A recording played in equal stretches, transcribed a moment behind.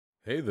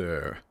Hey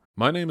there,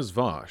 my name is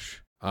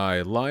Vosh. I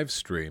live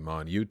stream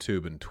on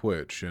YouTube and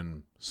Twitch,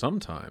 and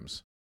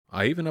sometimes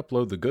I even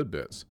upload the good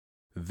bits.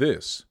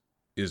 This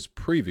is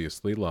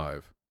Previously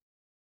Live.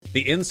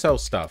 The incel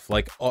stuff,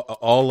 like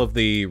all of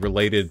the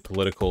related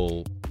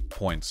political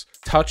points,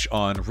 touch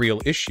on real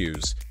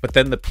issues, but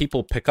then the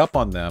people pick up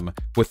on them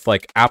with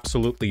like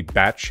absolutely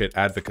batshit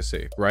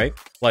advocacy, right?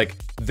 Like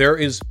there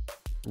is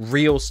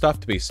real stuff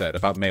to be said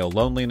about male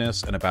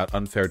loneliness and about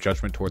unfair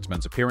judgment towards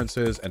men's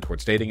appearances and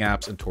towards dating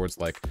apps and towards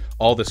like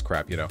all this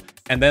crap, you know.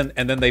 And then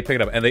they pick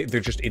it up and they're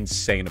just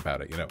insane about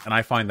it, you know. And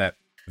I find that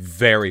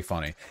very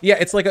funny. Yeah,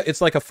 it's like a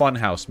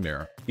funhouse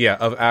mirror, yeah,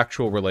 of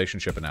actual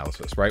relationship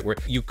analysis, right? Where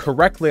you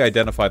correctly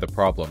identify the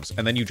problems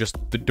and then you just,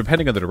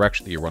 depending on the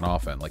direction that you run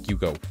off in, like you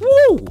go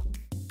woo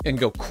and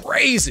go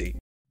crazy.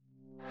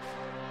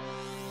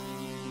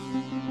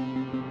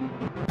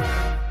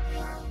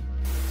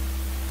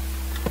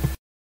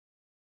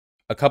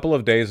 A couple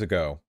of days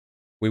ago,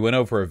 we went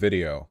over a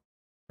video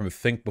from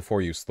Think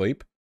Before You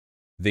Sleep,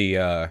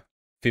 the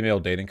female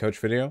dating coach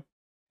video,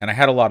 and I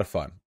had a lot of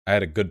fun. I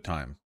had a good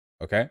time,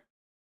 okay? And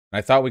I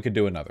thought we could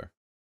do another,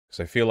 because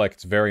I feel like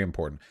it's very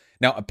important.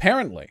 Now,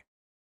 apparently,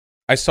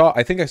 I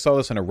think I saw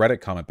this in a Reddit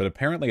comment, but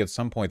apparently at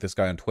some point this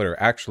guy on Twitter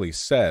actually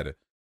said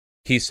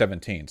he's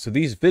 17. So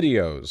these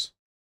videos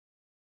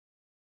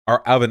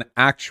are of an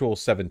actual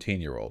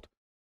 17-year-old.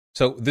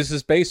 So this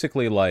is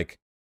basically like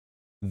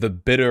the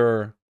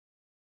bitter,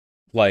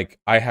 like,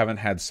 I haven't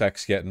had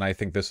sex yet and I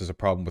think this is a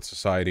problem with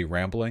society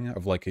rambling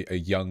of like a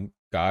young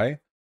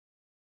guy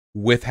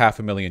with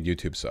 500,000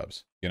 YouTube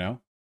subs, you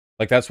know?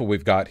 Like, that's what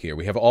we've got here.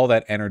 We have all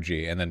that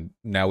energy and then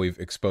now we've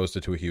exposed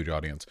it to a huge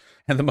audience.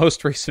 And the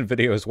most recent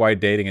video is why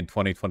dating in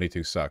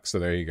 2022 sucks. So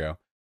there you go.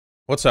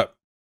 What's up?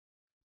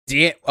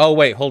 Oh,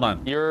 wait, hold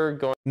on. You're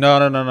going...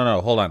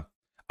 No, hold on.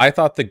 I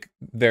thought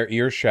their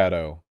ear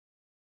shadow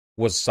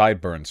was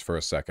sideburns for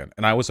a second.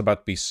 And I was about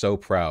to be so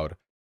proud.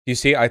 You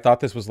see, I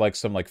thought this was like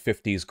some like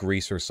 50s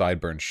grease or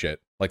sideburn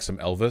shit, like some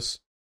Elvis.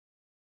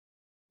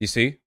 You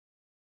see?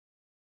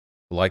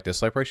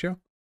 Like-dislike ratio?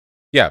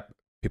 Yeah,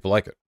 people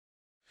like it.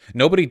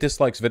 Nobody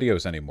dislikes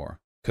videos anymore,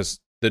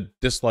 because the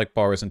dislike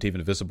bar isn't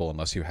even visible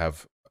unless you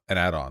have an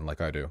add-on like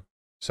I do.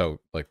 So,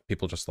 like,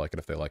 people just like it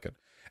if they like it.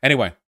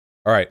 Anyway,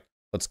 all right,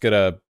 let's get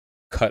a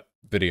cut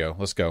video.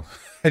 Let's go.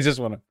 I just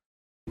want to...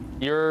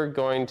 You're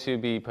going to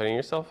be putting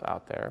yourself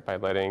out there by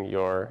letting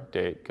your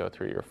date go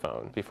through your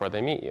phone before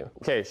they meet you.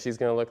 Okay, she's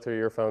going to look through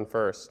your phone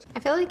first. I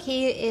feel like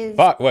he is...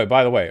 Wait,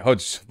 by the way,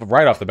 just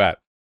right off the bat,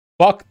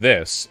 fuck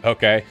this,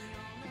 okay?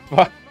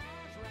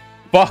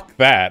 Fuck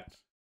that.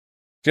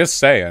 Just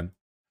saying.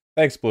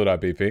 Thanks,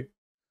 Blue.bp.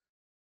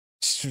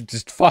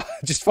 Just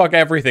fuck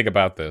everything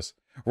about this.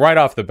 Right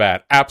off the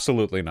bat,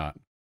 absolutely not.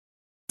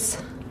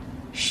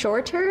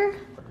 Shorter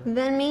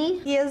than me.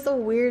 He has the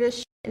weirdest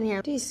shit in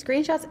here. He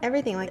screenshots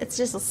everything. Like, it's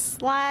just a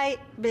slight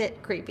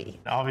bit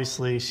creepy.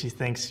 Obviously, she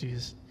thinks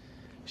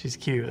she's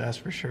cute, that's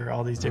for sure.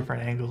 All these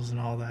different angles and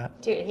all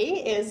that. Dude, he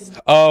is...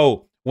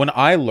 Oh, when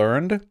I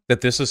learned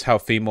that this is how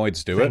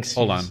femoids do it...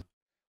 Hold on.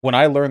 When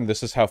I learned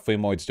this is how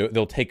femoids do it,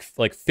 they'll take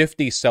like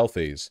 50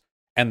 selfies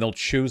and they'll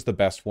choose the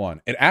best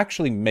one. It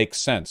actually makes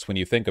sense when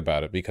you think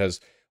about it, because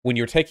when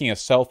you're taking a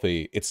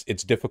selfie, it's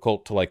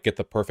difficult to like get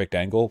the perfect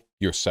angle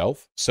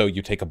yourself. So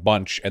you take a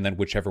bunch and then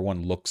whichever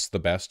one looks the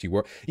best you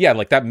work. Yeah,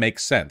 like that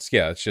makes sense.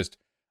 Yeah, it's just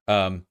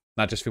not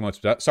just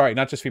femoids. Sorry,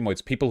 not just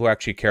femoids. People who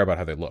actually care about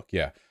how they look.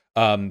 Yeah.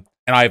 And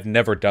I've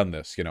never done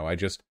this. You know, I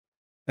just...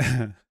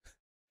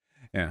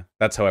 Yeah,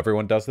 that's how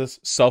everyone does this.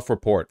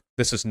 Self-report.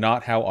 This is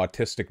not how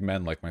autistic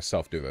men like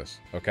myself do this,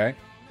 okay?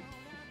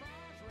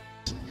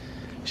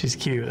 She's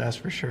cute, that's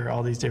for sure.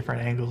 All these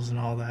different angles and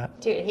all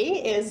that. Dude, he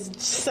is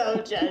so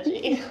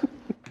judgy.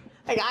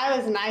 Like, I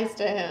was nice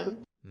to him.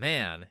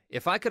 Man,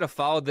 if I could have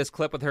followed this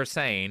clip with her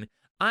saying,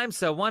 "I'm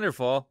so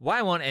wonderful,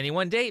 why won't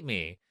anyone date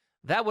me?"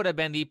 That would have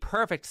been the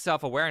perfect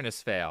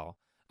self-awareness fail.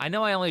 I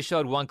know I only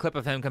showed one clip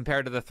of him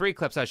compared to the 3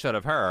 clips I showed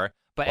of her,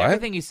 but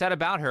everything he said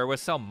about her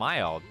was so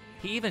mild.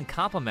 He even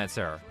compliments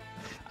her.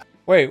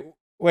 Wait,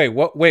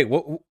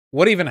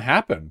 what even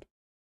happened?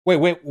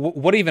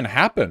 What even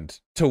happened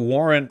to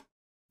warrant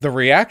the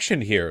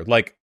reaction here?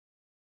 Like,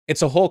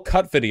 it's a whole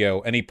cut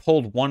video, and he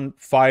pulled one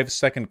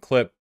 5-second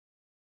clip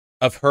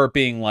of her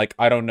being like,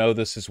 "I don't know,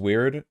 this is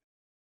weird."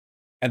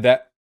 And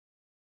that...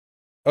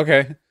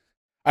 Okay.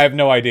 I have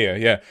no idea,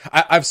 yeah.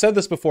 I've said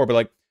this before, but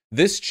like,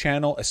 this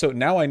channel... So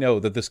now I know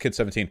that this kid's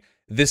 17.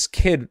 This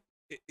kid...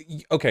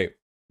 Okay,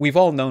 we've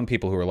all known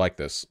people who are like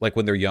this, like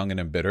when they're young and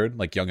embittered,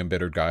 like young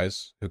embittered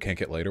guys who can't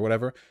get laid or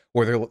whatever,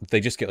 or they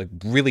just get like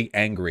really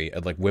angry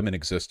at like women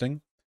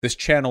existing. This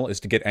channel is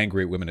to get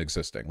angry at women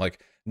existing.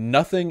 Like,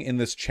 nothing in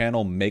this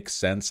channel makes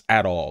sense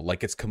at all.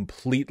 Like, it's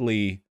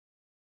completely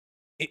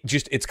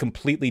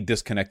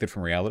disconnected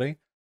from reality,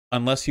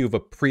 unless you have a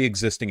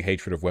pre-existing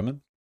hatred of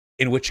women,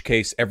 in which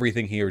case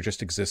everything here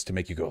just exists to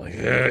make you go like,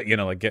 ugh, you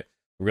know, like get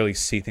really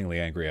seethingly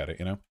angry at it,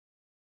 you know?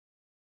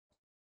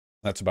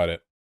 That's about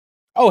it.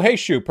 Oh, hey,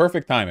 Shu,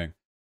 perfect timing.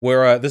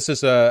 Where this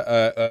is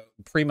a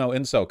primo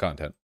incel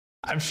content.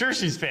 I'm sure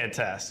she's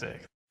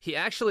fantastic. He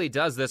actually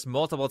does this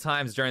multiple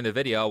times during the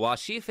video while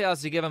she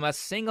fails to give him a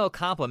single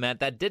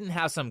compliment that didn't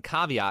have some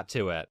caveat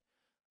to it.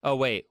 Oh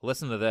wait,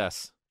 listen to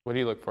this. What do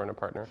you look for in a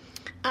partner?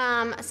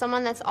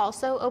 Someone that's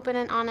also open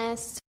and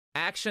honest.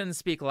 Actions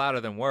speak louder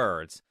than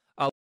words.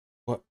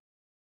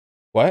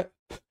 What?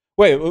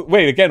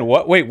 Wait, again,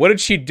 what? Wait, what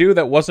did she do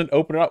that wasn't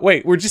open and honest?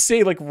 Wait, we're just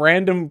seeing like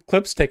random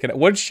clips taken.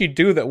 What did she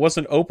do that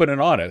wasn't open and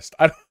honest?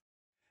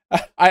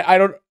 I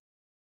don't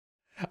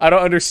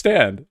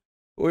understand.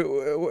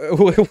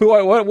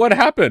 What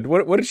happened?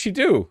 What did she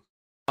do?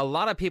 A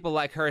lot of people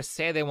like her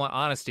say they want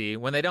honesty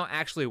when they don't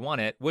actually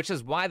want it, which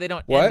is why they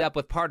don't What? end up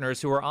with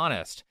partners who are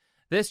honest.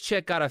 This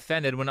chick got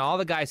offended when all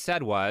the guy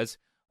said was,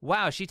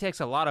 wow, she takes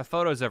a lot of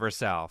photos of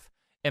herself.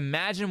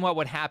 Imagine what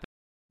would happen.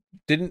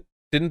 Didn't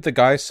the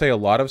guy say a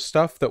lot of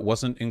stuff that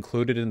wasn't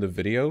included in the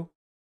video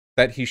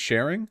that he's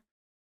sharing?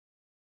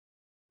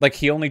 Like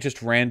he only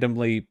just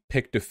randomly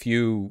picked a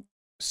few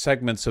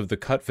segments of the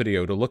cut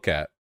video to look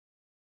at.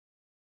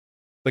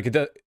 Like it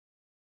does.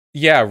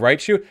 Yeah, right,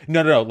 Shu?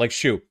 No. Like,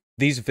 Shu,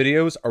 these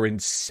videos are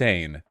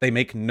insane. They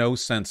make no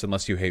sense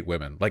unless you hate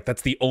women. Like,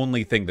 that's the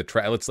only thing that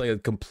it's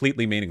like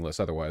completely meaningless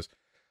otherwise.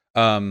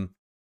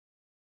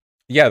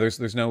 Yeah,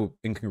 there's no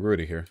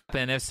incongruity here.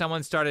 And if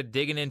someone started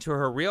digging into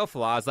her real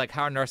flaws, like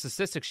how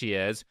narcissistic she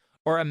is,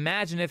 or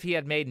imagine if he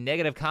had made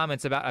negative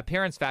comments about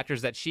appearance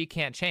factors that she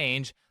can't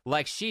change,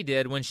 like she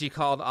did when she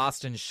called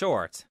Austin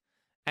short.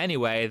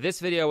 Anyway, this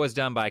video was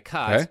done by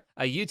Cut,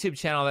 a YouTube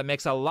channel that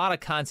makes a lot of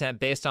content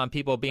based on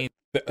people being...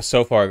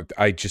 So far,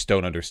 I just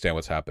don't understand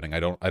what's happening. I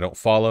don't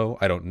follow.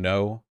 I don't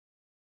know.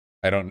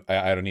 I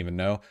don't even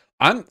know.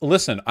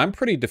 I'm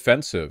pretty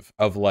defensive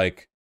of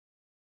like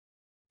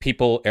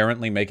people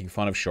errantly making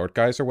fun of short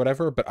guys or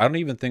whatever, but I don't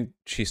even think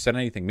she said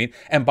anything mean.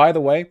 And by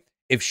the way,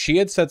 if she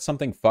had said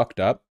something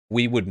fucked up,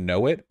 we would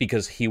know it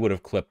because he would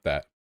have clipped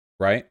that,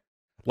 right?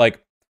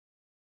 Like,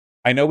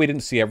 I know we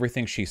didn't see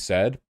everything she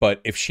said,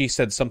 but if she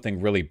said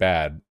something really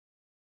bad,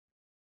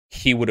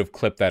 he would have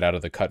clipped that out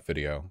of the cut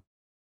video.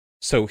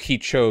 So he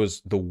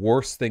chose the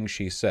worst thing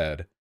she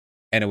said,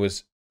 and it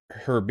was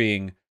her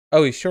being,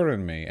 oh, he's shorter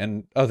than me,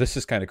 and oh, this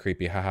is kind of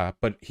creepy, haha.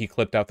 But he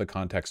clipped out the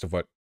context of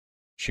what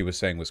she was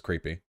saying was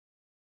creepy.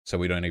 So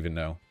we don't even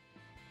know.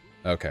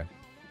 Okay.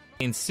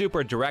 being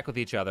super direct with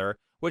each other,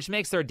 which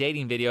makes their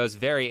dating videos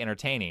very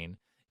entertaining.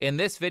 In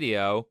this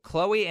video,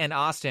 Chloe and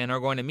Austin are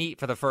going to meet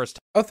for the first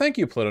Oh, thank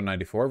you,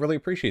 Pluto94. I really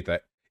appreciate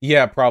that.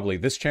 Yeah, probably.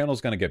 This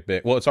channel's going to get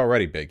big. Well, it's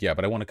already big, yeah,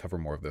 but I want to cover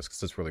more of this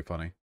because it's really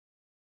funny.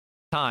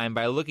 time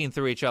by looking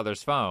through each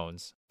other's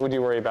phones. Would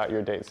you worry about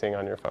your date seeing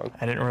on your phone?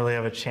 I didn't really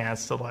have a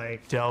chance to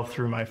like delve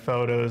through my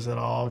photos at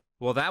all.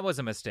 Well, that was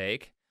a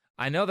mistake.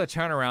 I know the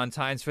turnaround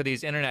times for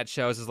these internet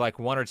shows is like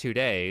 1 or 2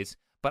 days,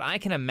 but I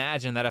can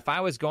imagine that if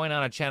I was going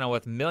on a channel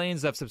with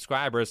millions of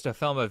subscribers to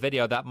film a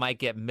video that might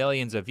get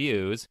millions of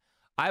views,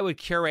 I would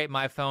curate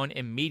my phone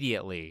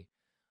immediately.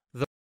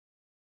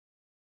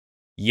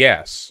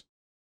 Yes.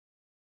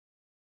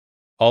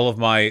 All of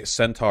my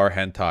Centaur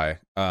hentai,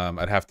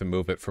 I'd have to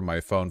move it from my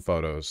phone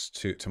photos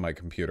to my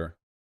computer.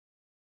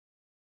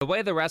 The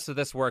way the rest of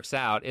this works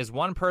out is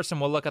one person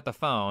will look at the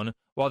phone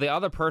while the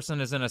other person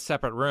is in a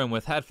separate room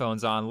with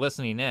headphones on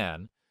listening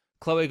in.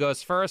 Chloe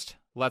goes first.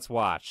 Let's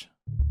watch.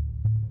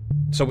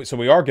 So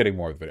we are getting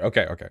more of the video.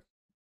 Okay.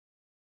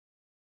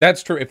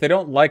 That's true. If they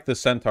don't like the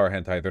Centaur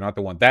hentai, they're not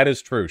the one. That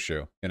is true,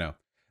 Shu. You know,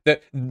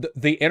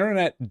 the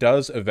internet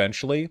does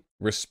eventually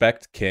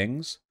respect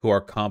kings who are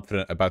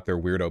confident about their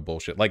weirdo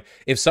bullshit. Like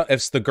if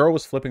the girl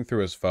was flipping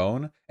through his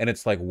phone and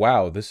it's like,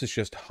 wow, this is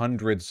just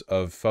hundreds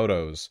of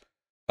photos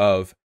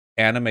of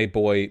anime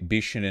boy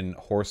Bishinin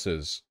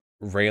horses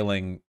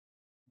railing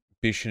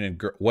Bishinin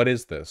girl. What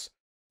is this?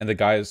 And the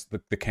guy's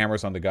the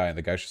camera's on the guy, and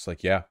the guy's just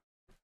like, yeah,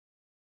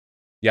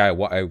 I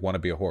want to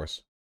be a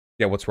horse.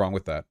 Yeah, what's wrong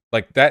with that?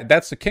 Like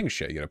that's the king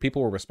shit. You know,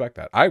 people will respect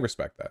that. I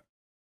respect that.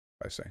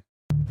 I say.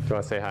 Do you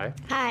want to say hi?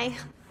 Hi.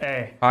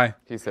 Hey, Hi.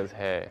 He says,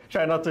 hey.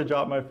 try not to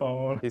drop my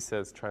phone. He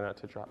says, try not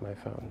to drop my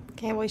phone.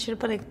 Okay, well, we should have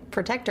put a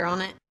protector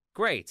on it.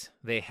 Great.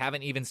 They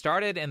haven't even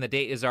started and the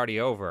date is already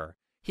over.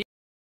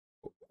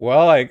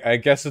 Well, I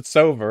guess it's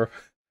over.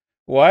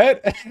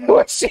 What?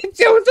 What she do?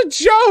 It's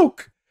a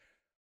joke.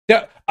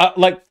 Yeah,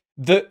 like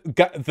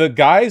the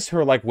guys who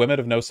are like women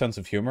of no sense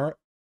of humor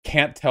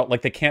can't tell.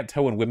 Like they can't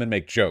tell when women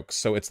make jokes.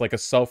 So it's like a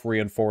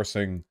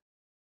self-reinforcing.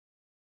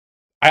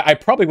 I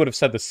probably would have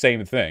said the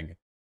same thing.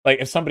 Like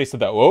if somebody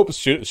said that, whoops,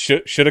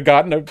 should have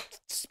gotten a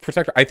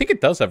protector. I think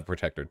it does have a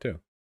protector too.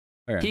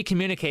 Okay. He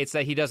communicates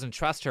that he doesn't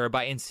trust her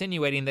by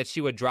insinuating that she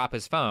would drop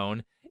his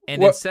phone. And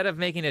What? instead of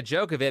making a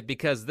joke of it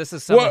because this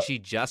is someone What? she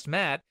just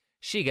met,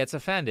 she gets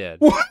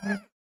offended. What?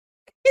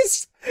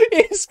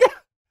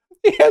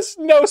 He has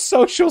no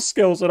social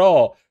skills at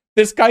all.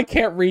 This guy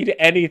can't read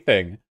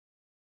anything.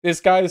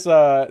 This guy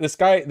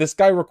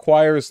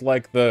requires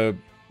like the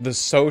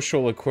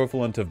social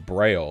equivalent of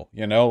Braille,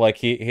 you know? Like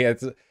he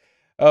has.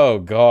 Oh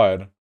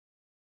god.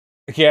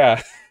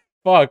 Yeah.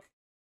 Fuck.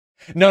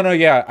 No,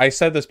 yeah, I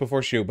said this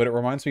before, Shu, but it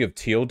reminds me of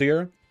Teal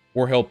Deer,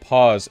 where he'll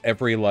pause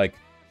every like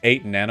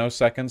 8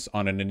 nanoseconds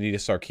on an Anita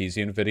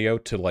Sarkeesian video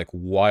to like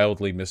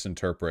wildly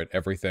misinterpret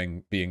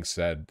everything being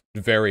said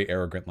very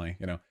arrogantly,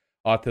 you know.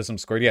 Autism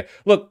squared. Yeah.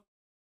 Look,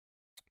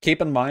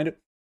 keep in mind,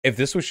 if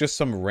this was just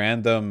some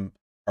random,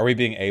 are we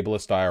being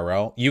ableist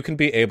IRL? You can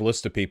be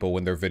ableist to people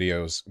when their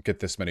videos get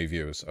this many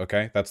views,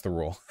 okay? That's the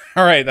rule.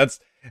 All right, that's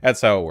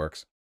how it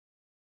works.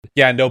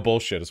 Yeah, no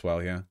bullshit as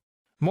well, yeah.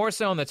 More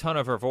so in the tone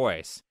of her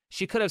voice.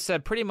 She could have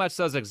said pretty much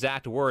those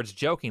exact words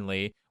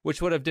jokingly,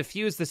 which would have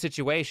diffused the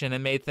situation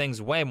and made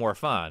things way more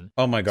fun.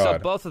 Oh my god. So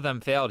both of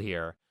them failed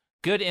here.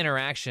 Good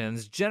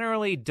interactions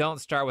generally don't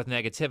start with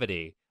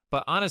negativity.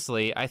 But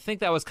honestly, I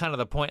think that was kind of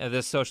the point of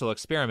this social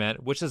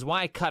experiment, which is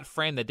why Cut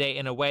framed the date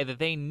in a way that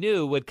they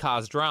knew would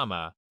cause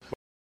drama.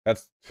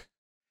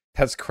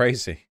 That's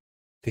crazy.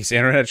 These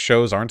internet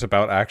shows aren't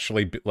about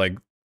actually like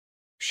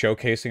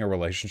showcasing a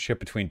relationship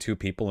between two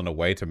people in a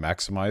way to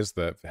maximize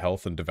the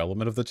health and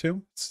development of the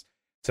two. It's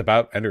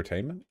about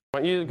entertainment. Why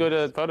don't you go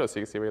to photos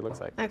so you can see what he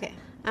looks like? Okay.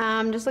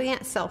 I'm just looking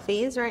at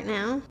selfies right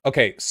now.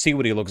 Okay, see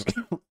what he looks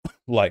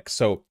like.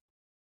 So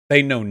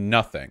they know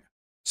nothing.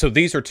 So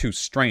these are two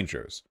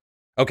strangers.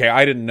 Okay,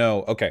 I didn't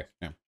know. Okay.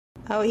 Yeah.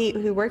 Oh, he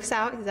works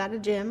out. He's at a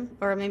gym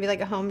or maybe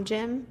like a home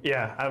gym.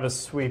 Yeah, I have a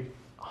sweet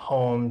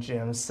home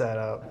gym set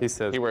up. He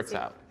says he works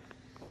out.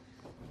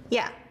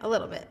 Yeah, a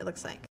little bit, it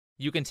looks like.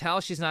 You can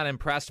tell she's not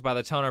impressed by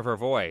the tone of her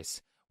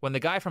voice. When the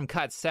guy from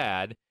Cut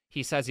said,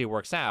 he says he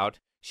works out,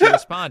 she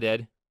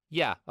responded,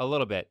 yeah, a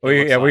little bit.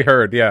 We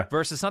heard, yeah.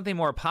 Versus something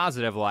more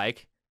positive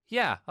like,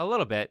 yeah, a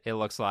little bit, it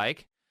looks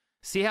like.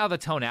 See how the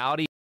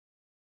tonality...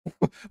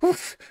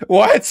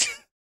 What?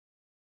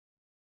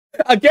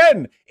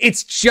 Again,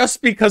 it's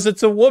just because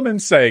it's a woman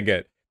saying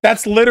it.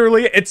 That's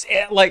literally, it's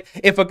like,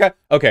 if a guy...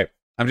 Okay,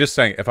 I'm just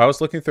saying, if I was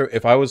in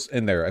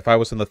the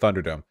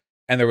Thunderdome,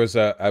 and there was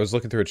I was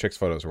looking through a chick's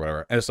photos or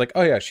whatever, and it's like,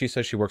 oh yeah, she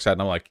says she works out,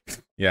 and I'm like,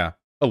 yeah,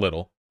 a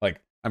little.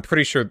 Like, I'm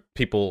pretty sure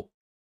people,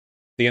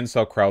 the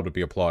incel crowd would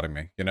be applauding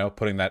me, you know,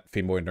 putting that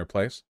femoid in her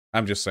place.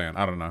 I'm just saying,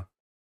 I don't know.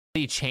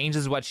 He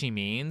changes what she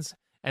means,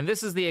 and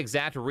this is the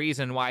exact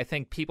reason why I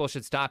think people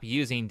should stop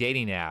using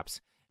dating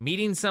apps.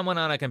 Meeting someone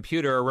on a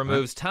computer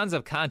removes tons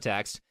of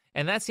context,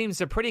 and that seems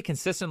to pretty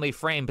consistently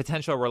frame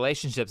potential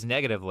relationships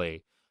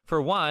negatively.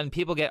 For one,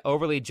 people get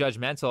overly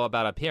judgmental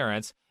about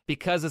appearance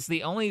because it's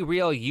the only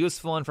real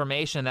useful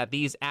information that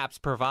these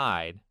apps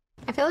provide.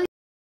 I feel like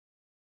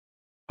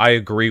I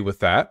agree with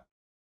that.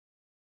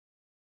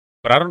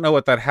 But I don't know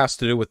what that has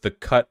to do with the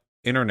Cut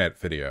internet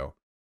video.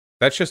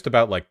 That's just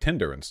about like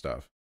Tinder and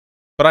stuff.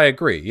 But I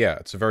agree, yeah,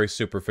 it's a very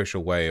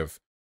superficial way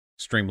of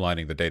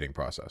streamlining the dating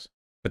process.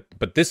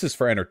 But this is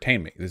for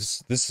entertainment.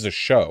 This is a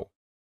show.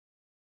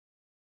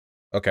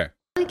 Okay.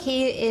 I feel like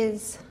he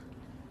is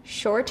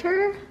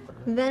shorter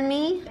than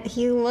me.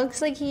 He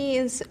looks like he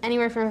is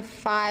anywhere from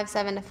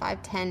 5'7" to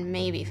 5'10",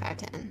 maybe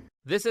 5'10".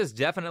 This is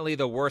definitely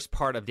the worst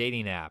part of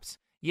dating apps.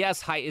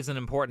 Yes, height is an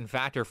important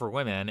factor for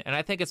women, and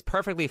I think it's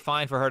perfectly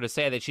fine for her to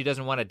say that she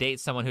doesn't want to date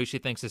someone who she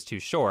thinks is too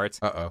short.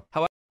 Uh-oh.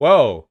 However,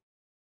 whoa.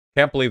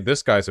 Can't believe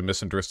this guy's a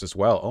misandrist as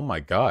well. Oh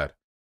my god.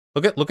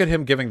 Look at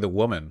him giving the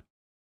woman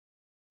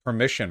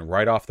permission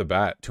right off the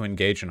bat to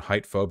engage in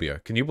height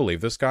phobia. Can you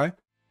believe this guy?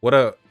 What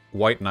a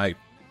white knight.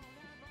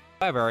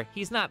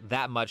 he's not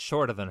that much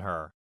shorter than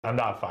her. I'm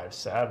not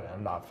 5'7",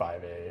 I'm not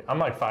 5'8". I'm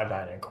like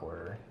 5'9" and a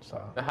quarter,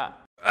 so.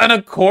 And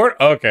a quart?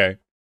 Okay.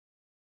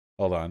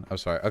 Hold on. I'm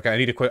sorry. Okay, I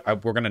need to quit.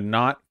 We're gonna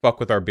not fuck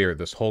with our beard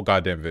this whole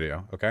goddamn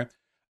video, okay?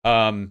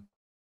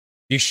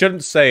 You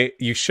shouldn't say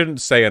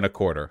and a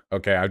quarter,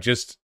 okay?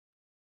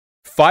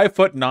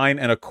 5'9"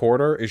 and a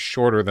quarter is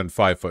shorter than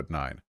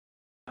 5'9".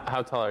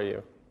 How tall are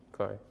you,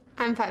 Chloe?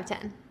 I'm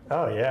 5'10".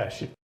 Oh yeah,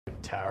 she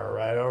tower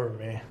right over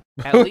me.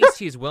 At least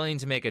he's willing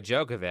to make a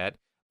joke of it,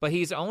 but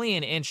he's only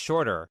an inch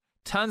shorter.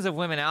 Tons of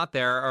women out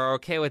there are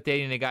okay with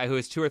dating a guy who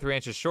is 2 or 3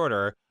 inches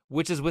shorter,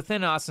 which is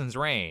within Austin's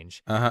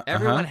range.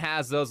 Everyone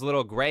has those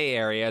little gray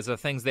areas of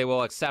things they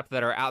will accept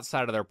that are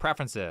outside of their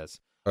preferences.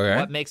 Okay.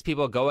 What makes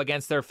people go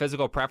against their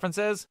physical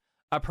preferences?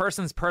 A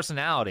person's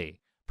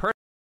personality.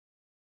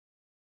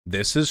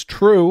 This is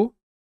true.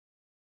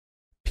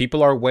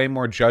 People are way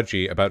more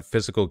judgy about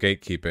physical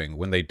gatekeeping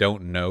when they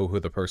don't know who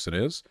the person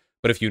is.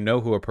 But if you know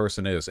who a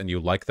person is and you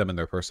like them and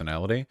their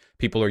personality,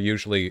 people are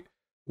usually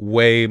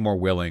way more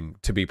willing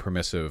to be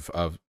permissive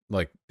of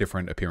like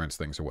different appearance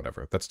things or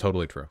whatever. That's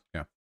totally true.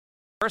 Yeah.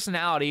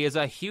 Personality is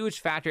a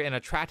huge factor in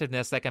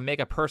attractiveness that can make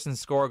a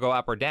person's score go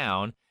up or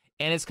down,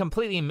 and it's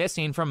completely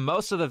missing from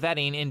most of the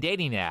vetting in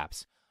dating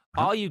apps.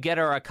 All you get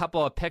are a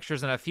couple of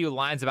pictures and a few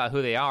lines about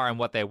who they are and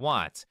what they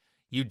want.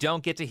 You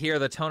don't get to hear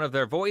the tone of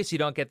their voice, you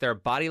don't get their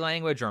body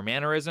language or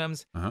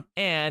mannerisms,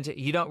 and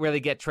you don't really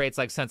get traits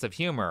like sense of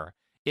humor.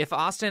 If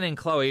Austin and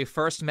Chloe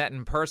first met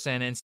in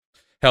person and...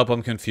 Help,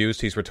 I'm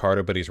confused. He's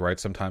retarded, but he's right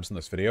sometimes in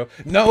this video.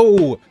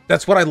 No!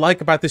 That's what I like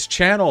about this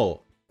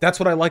channel! That's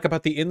what I like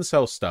about the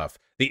incel stuff.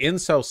 The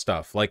incel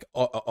stuff, like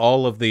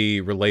all of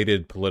the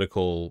related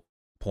political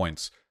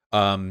points,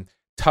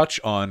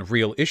 touch on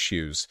real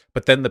issues,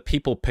 but then the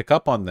people pick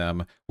up on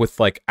them with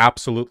like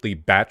absolutely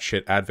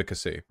batshit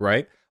advocacy,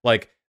 right?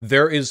 Like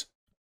there is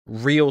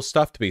real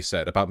stuff to be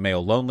said about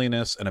male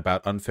loneliness and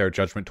about unfair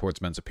judgment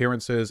towards men's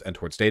appearances and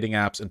towards dating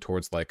apps and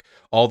towards like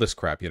all this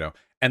crap, you know.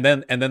 And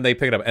then they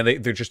pick it up and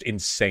they're just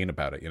insane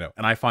about it, you know.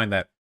 And I find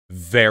that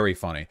very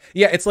funny.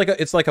 Yeah, it's like a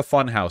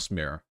funhouse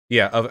mirror,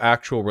 yeah, of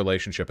actual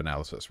relationship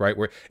analysis, right?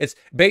 Where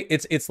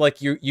it's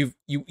like you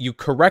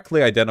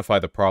correctly identify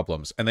the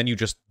problems, and then you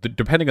just,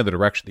 depending on the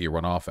direction that you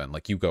run off in,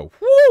 like you go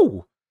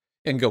whoo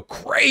and go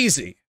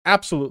crazy,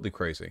 absolutely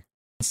crazy.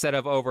 Instead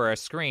of over a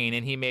screen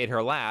and he made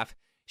her laugh,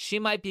 she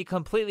might be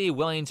completely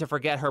willing to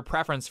forget her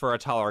preference for a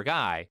taller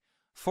guy.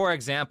 For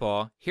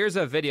example, here's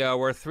a video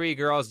where 3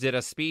 girls did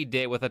a speed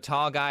date with a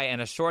tall guy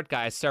and a short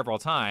guy several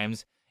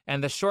times,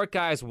 and the short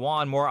guys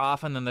won more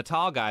often than the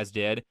tall guys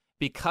did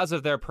because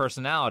of their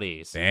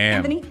personalities. Damn.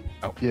 Anthony?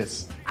 Oh.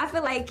 Yes. I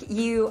feel like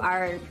you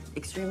are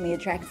extremely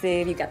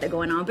attractive. You got that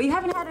going on, but you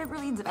haven't had to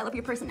really develop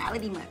your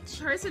personality much.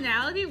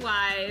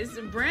 Personality-wise,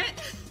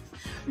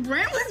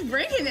 Brent was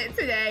bringing it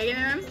today, you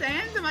know what I'm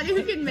saying? Somebody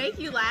who can make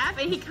you laugh,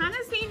 and he kind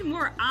of seemed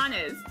more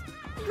honest.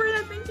 Brent,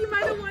 I think you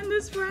might have won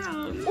this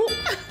round.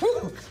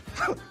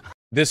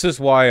 This is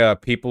why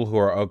people who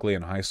are ugly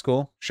in high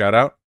school, shout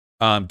out,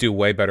 do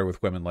way better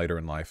with women later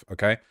in life,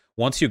 okay?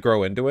 Once you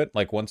grow into it,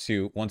 like once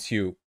you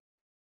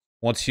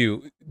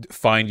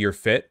find your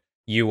fit,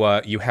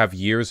 you have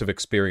years of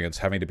experience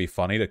having to be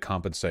funny to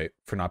compensate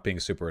for not being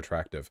super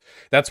attractive.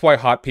 That's why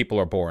hot people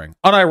are boring.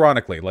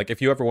 Unironically, like if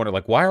you ever wonder,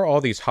 like, why are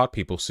all these hot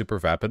people super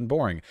vapid and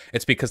boring?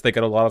 It's because they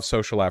get a lot of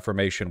social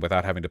affirmation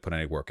without having to put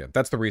any work in.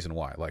 That's the reason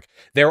why. Like,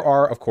 there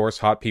are, of course,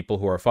 hot people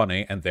who are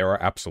funny, and there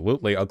are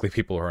absolutely ugly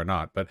people who are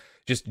not. But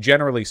just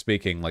generally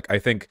speaking, like, I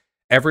think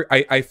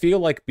I feel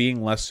like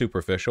being less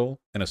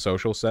superficial in a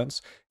social sense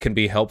can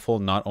be helpful,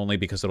 not only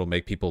because it'll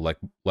make people like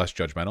less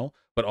judgmental,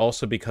 but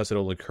also because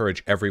it'll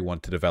encourage everyone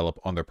to develop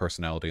on their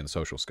personality and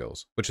social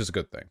skills, which is a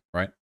good thing,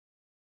 right?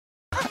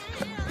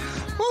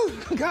 Oh,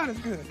 God is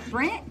good.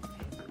 Brent,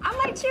 I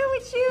might chill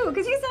with you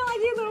because you sound like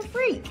you're a little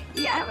freak.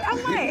 Yeah, I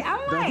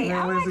might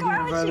go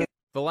out with you.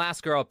 The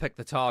last girl picked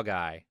the tall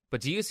guy,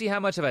 but do you see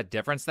how much of a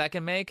difference that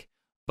can make?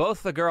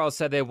 Both the girls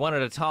said they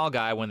wanted a tall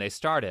guy when they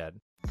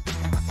started.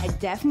 I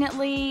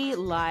definitely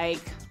like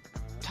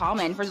tall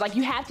men. For like,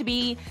 you have to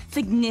be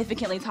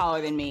significantly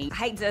taller than me.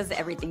 Height does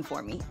everything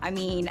for me. I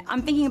mean,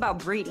 I'm thinking about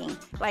breeding.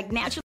 Like,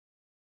 naturally.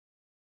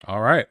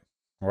 All right.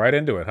 Right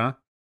into it, huh?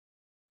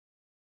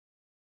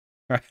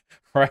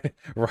 Right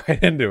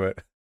into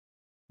it.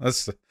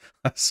 Let's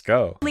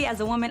go.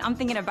 As a woman, I'm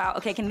thinking about,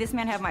 okay, can this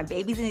man have my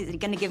babies, and is he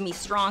going to give me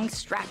strong,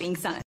 strapping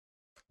sons?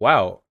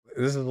 Wow.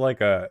 This is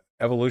like a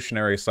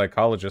evolutionary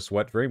psychologist's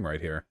wet dream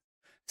right here.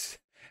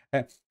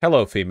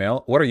 Hello,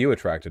 female. What are you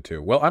attracted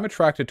to? Well, I'm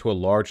attracted to a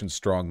large and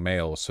strong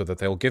male so that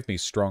they'll give me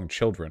strong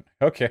children.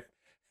 Okay.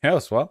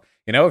 Yes, well,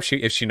 you know, if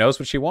she knows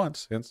what she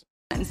wants. It's...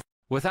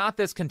 Without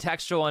this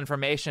contextual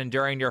information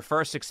during your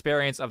first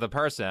experience of the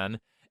person,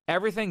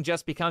 everything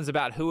just becomes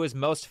about who is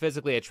most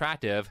physically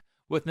attractive,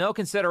 with no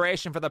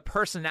consideration for the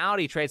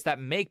personality traits that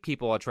make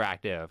people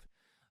attractive.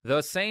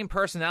 Those same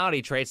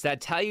personality traits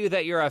that tell you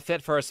that you're a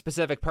fit for a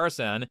specific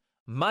person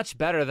much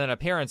better than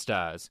appearance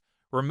does.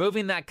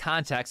 Removing that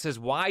context is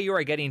why you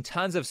are getting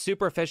tons of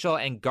superficial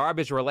and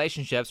garbage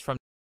relationships from...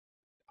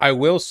 I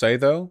will say,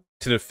 though,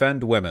 to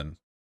defend women,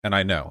 and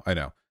I know,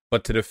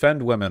 but to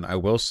defend women, I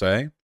will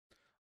say,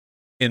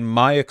 in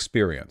my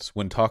experience,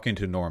 when talking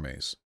to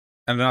normies,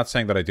 and I'm not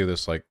saying that I do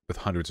this like with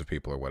hundreds of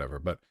people or whatever,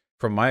 but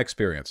from my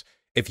experience,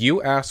 if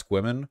you ask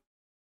women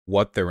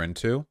what they're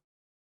into,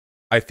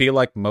 I feel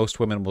like most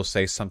women will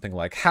say something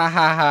like, ha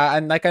ha ha,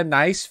 and like a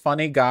nice,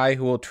 funny guy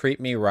who will treat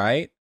me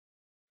right.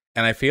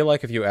 And I feel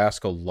like if you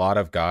ask a lot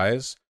of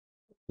guys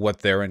what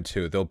they're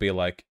into, they'll be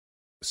like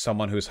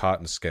someone who's hot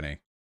and skinny,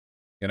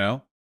 you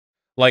know?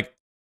 Like,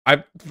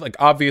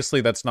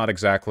 obviously that's not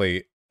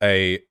exactly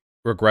a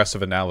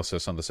regressive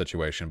analysis on the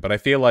situation, but I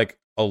feel like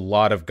a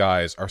lot of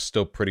guys are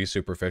still pretty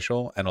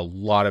superficial, and a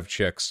lot of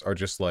chicks are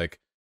just like,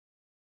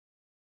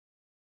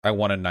 I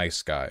want a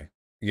nice guy.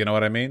 You know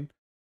what I mean?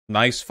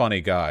 Nice,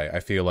 funny guy, I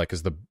feel like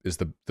is the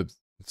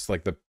it's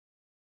like the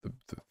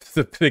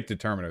big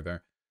determiner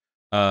there.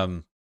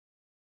 From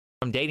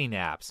dating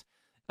apps.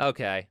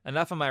 Okay,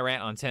 enough of my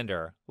rant on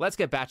Tinder. Let's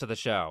get back to the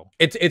show.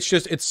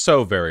 It's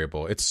so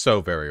variable. It's so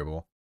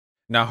variable.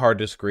 Not hard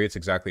to disagree. It's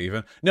exactly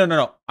even.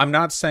 No. I'm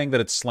not saying that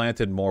it's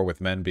slanted more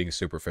with men being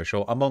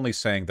superficial. I'm only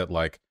saying that,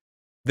 like,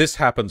 this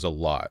happens a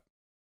lot,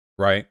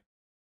 right?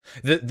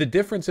 The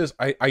difference is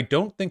I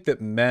don't think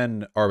that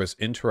men are as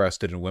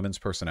interested in women's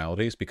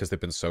personalities because they've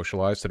been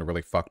socialized in a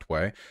really fucked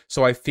way.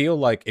 So I feel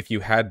like if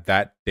you had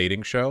that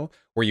dating show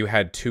where you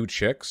had 2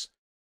 chicks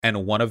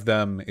and one of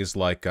them is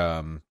like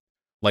kind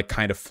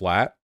of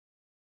flat,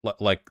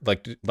 like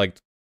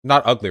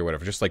not ugly or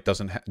whatever, just like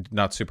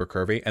not super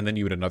curvy, and then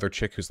you had another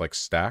chick who's like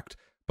stacked,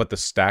 but the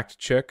stacked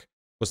chick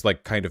was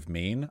like kind of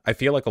mean, I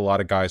feel like a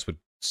lot of guys would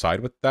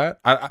side with that.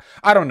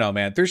 I don't know,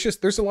 man.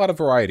 There's a lot of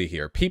variety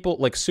here. People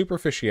like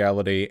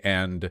superficiality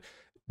and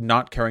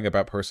not caring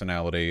about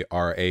personality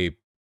are a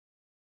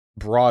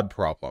broad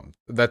problem.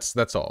 That's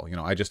all. You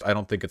know, I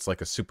don't think it's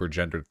like a super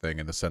gendered thing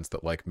in the sense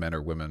that like men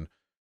or women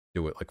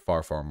do it like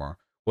far, far more.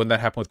 Wouldn't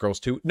that happen with girls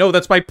too? No,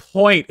 that's my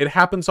point. It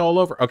happens all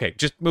over. Okay,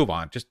 just move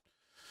on. Just.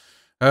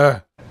 He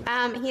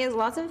has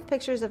lots of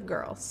pictures of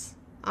girls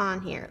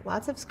on here.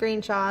 Lots of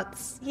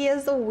screenshots. He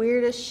has the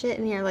weirdest shit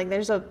in here. Like,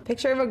 there's a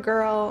picture of a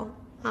girl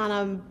on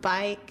a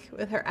bike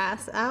with her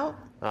ass out.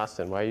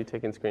 Austin, why are you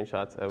taking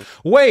screenshots of...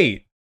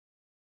 Wait!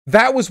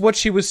 That was what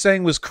she was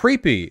saying was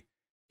creepy.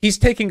 He's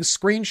taking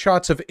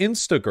screenshots of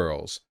Insta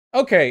girls.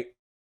 Okay.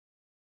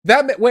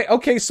 Wait,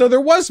 okay, so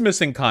there was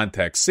missing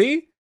context,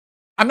 see?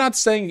 I'm not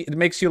saying it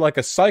makes you like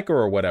a psycho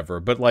or whatever,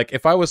 but like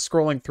if I was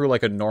scrolling through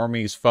like a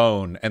normie's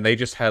phone and they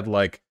just had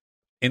like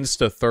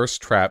Insta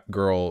thirst trap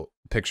girl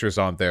pictures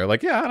on there,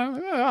 like, yeah,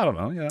 I don't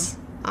know, yeah.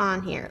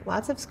 On here,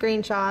 lots of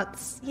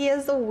screenshots. He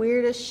has the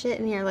weirdest shit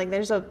in here. Like,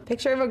 there's a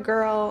picture of a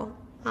girl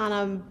on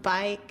a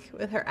bike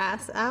with her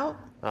ass out.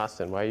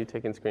 Austin, why are you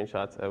taking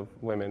screenshots of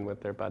women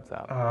with their butts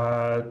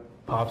out?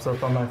 Pops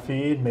up on my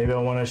feed. Maybe I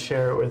want to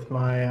share it with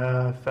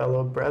my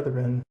fellow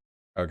brethren.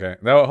 Okay,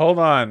 no, hold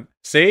on.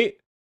 See?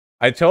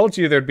 I told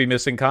you there'd be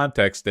missing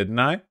context, didn't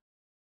I?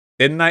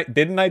 Didn't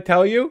I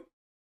tell you?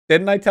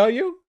 Didn't I tell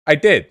you? I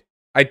did.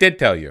 I did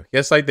tell you.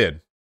 Yes, I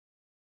did.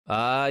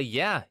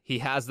 Yeah, he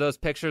has those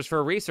pictures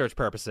for research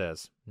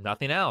purposes.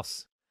 Nothing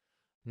else.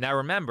 Now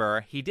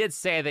remember, he did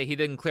say that he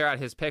didn't clear out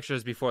his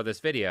pictures before this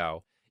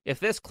video. If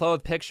this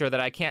clothed picture that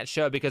I can't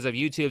show because of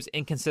YouTube's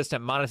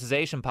inconsistent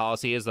monetization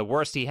policy is the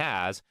worst he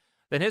has,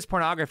 then his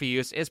pornography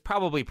use is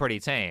probably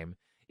pretty tame.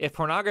 If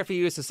pornography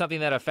use is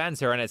something that offends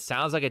her, and it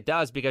sounds like it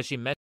does because she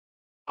mentioned...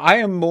 I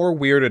am more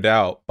weirded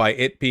out by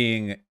it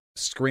being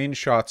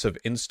screenshots of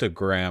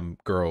Instagram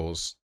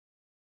girls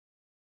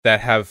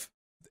that have,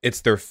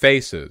 it's their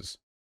faces,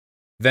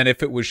 than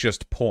if it was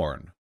just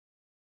porn.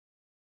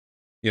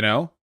 You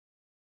know?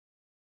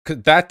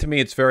 'Cause that to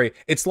me, it's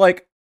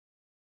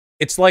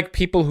like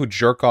people who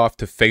jerk off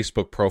to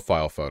Facebook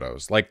profile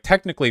photos. Like,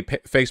 technically,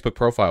 Facebook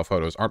profile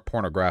photos aren't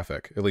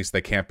pornographic. At least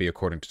they can't be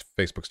according to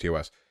Facebook's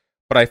TOS.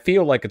 But I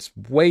feel like it's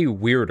way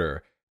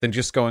weirder than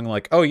just going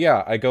like, oh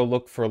yeah, I go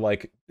look for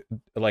like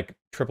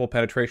triple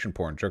penetration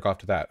porn, jerk off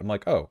to that. I'm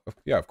like, oh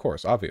yeah, of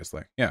course,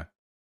 obviously, yeah,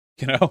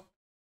 you know.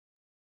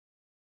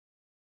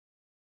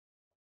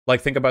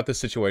 Like, think about this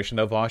situation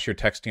though, Vosh. You're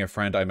texting a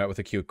friend, I met with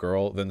a cute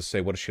girl, then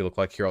say, what does she look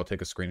like? Here, I'll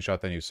take a screenshot,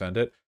 then you send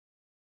it.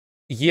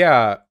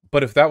 Yeah,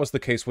 but if that was the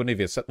case, wouldn't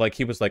he have said, like,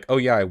 he was like, oh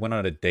yeah, I went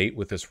on a date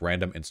with this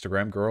random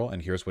Instagram girl,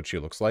 and here's what she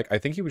looks like. I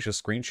think he was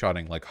just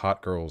screenshotting like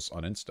hot girls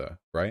on Insta,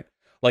 right?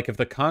 Like, if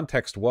the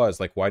context was,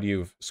 like, why do you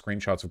have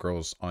screenshots of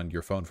girls on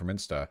your phone from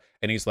Insta?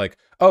 And he's like,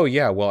 oh,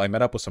 yeah, well, I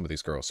met up with some of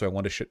these girls, so I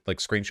wanted to, like,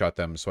 screenshot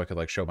them so I could,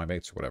 like, show my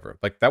mates or whatever.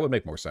 Like, that would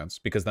make more sense,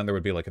 because then there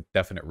would be, like, a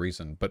definite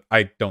reason. But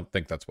I don't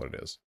think that's what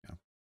it is. Yeah.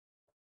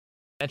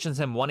 mentions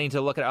him wanting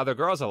to look at other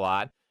girls a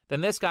lot,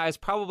 then this guy is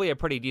probably a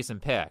pretty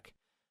decent pick.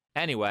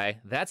 Anyway,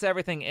 that's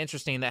everything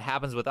interesting that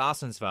happens with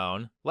Austin's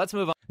phone. Let's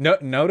move on.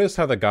 Notice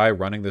how the guy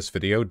running this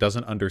video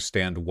doesn't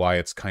understand why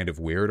it's kind of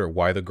weird or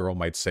why the girl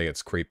might say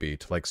it's creepy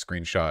to like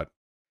screenshot.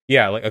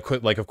 Yeah,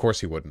 like of course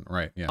he wouldn't,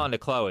 right? Yeah. On to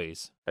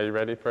Chloe's. Are you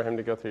ready for him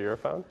to go through your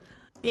phone?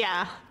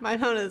 Yeah, my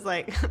phone is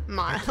like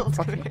mild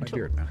compared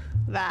to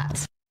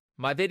that.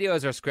 My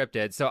videos are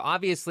scripted, so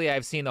obviously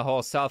I've seen the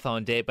whole cell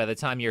phone date by the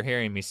time you're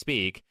hearing me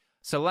speak.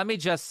 So let me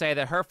just say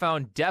that her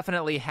phone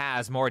definitely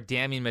has more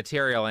damning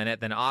material in it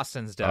than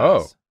Austin's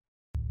does.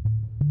 Oh.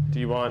 Do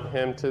you want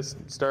him to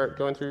start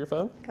going through your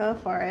phone? Go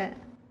for it.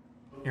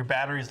 Your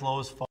battery's low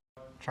as fuck.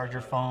 Charge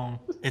your phone.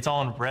 It's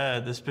all in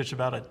red. This bitch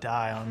about to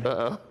die on me.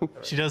 Uh-oh.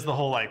 She does the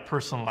whole like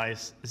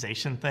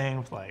personalization thing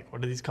with like,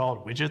 what are these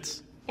called?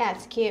 Widgets? Yeah,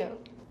 it's cute.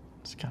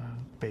 It's kind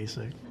of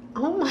basic.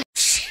 Oh my.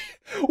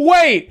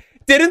 Wait,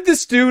 didn't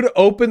this dude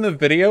open the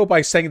video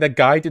by saying the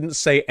guy didn't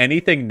say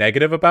anything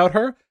negative about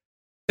her?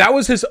 That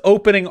was his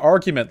opening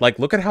argument. Like,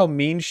 look at how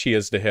mean she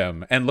is to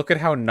him, and look at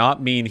how not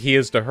mean he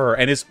is to her.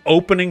 And his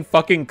opening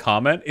fucking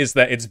comment is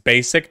that it's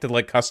basic to,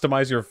 like,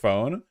 customize your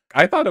phone.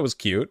 I thought it was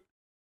cute.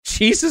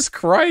 Jesus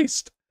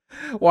Christ.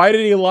 Why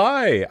did he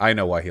lie? I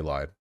know why he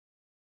lied.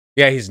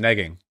 Yeah, he's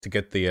negging to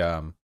get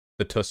the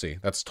tussie.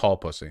 That's tall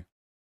pussy.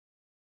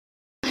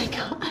 Oh my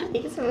god,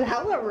 he's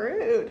hella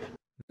rude.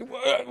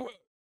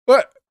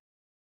 What?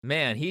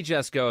 Man, he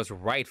just goes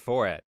right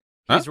for it.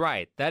 Huh? He's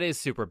right. That is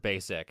super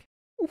basic.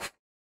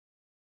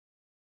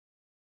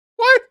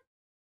 What?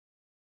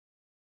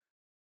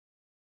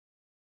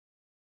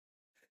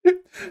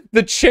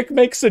 The chick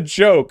makes a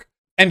joke,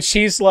 and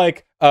she's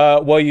like,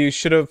 well, you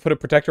should have put a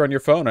protector on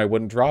your phone. I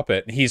wouldn't drop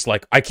it. And he's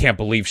like, I can't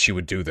believe she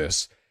would do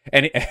this.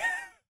 And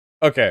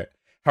okay,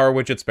 how are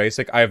widgets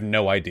basic? I have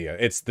no idea.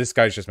 This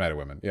guy's just mad at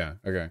women. Yeah,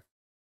 okay.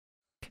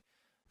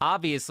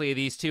 Obviously,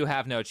 these two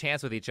have no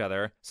chance with each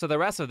other, so the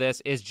rest of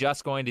this is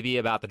just going to be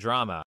about the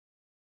drama.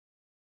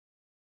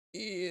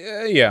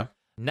 Yeah.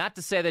 Not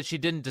to say that she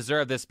didn't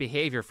deserve this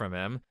behavior from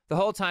him. The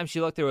whole time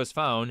she looked through his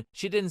phone,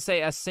 she didn't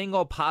say a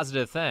single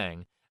positive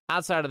thing,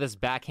 outside of this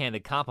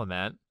backhanded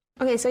compliment.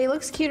 Okay, so he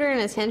looks cuter in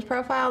his Hinge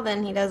profile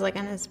than he does like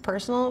in his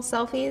personal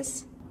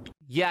selfies.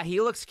 Yeah, he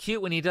looks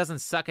cute when he doesn't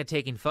suck at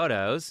taking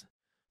photos.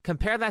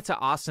 Compare that to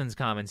Austin's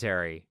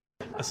commentary.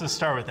 Let's just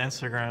start with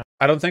Instagram.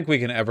 I don't think we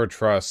can ever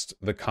trust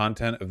the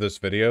content of this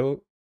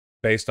video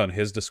based on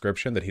his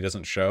description that he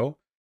doesn't show,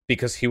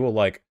 because he will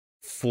like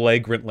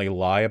flagrantly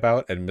lie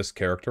about and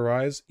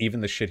mischaracterize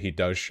even the shit he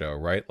does show,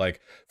 right? Like,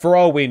 for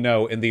all we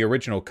know, in the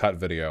original cut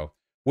video,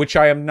 which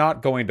I am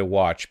not going to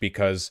watch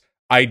because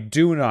I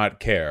do not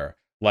care,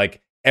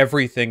 like,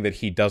 everything that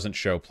he doesn't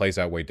show plays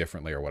out way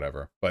differently or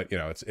whatever. But, you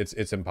know,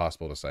 it's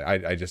impossible to say.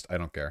 I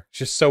don't care. It's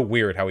just so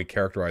weird how he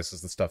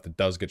characterizes the stuff that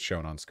does get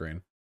shown on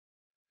screen.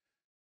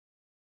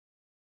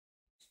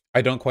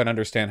 I don't quite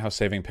understand how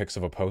saving pics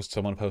of a post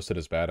someone posted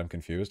is bad. I'm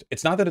confused.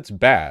 It's not that it's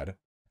bad.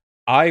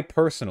 I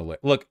personally...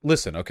 Look,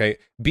 listen, okay?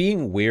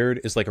 Being weird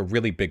is like a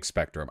really big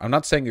spectrum. I'm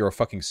not saying you're a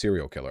fucking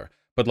serial killer.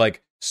 But,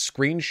 like,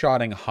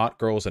 screenshotting hot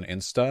girls on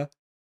Insta...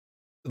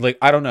 Like,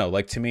 I don't know.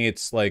 Like, to me,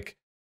 it's like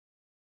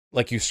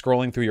you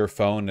scrolling through your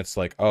phone, it's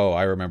like, oh,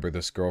 I remember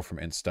this girl from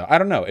Insta. I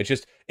don't know.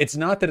 It's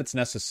not that it's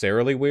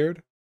necessarily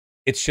weird.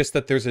 It's just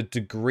that there's a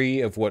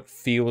degree of what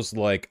feels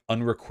like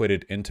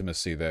unrequited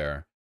intimacy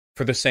there.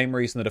 For the same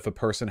reason that if a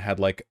person had,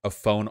 like, a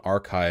phone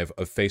archive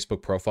of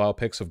Facebook profile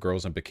pics of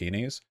girls in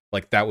bikinis,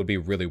 like, that would be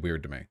really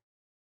weird to me.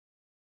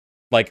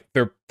 Like,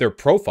 they're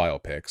profile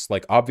pics,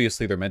 like,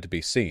 obviously they're meant to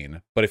be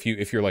seen, but if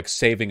you're, like,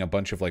 saving a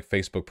bunch of, like,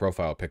 Facebook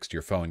profile pics to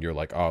your phone, you're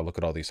like, oh, look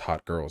at all these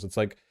hot girls. It's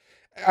like,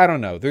 I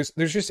don't know.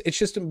 It's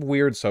just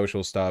weird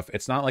social stuff.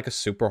 It's not, like, a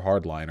super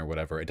hard line or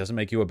whatever. It doesn't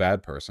make you a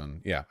bad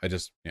person. Yeah,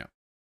 yeah.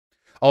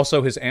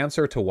 Also, his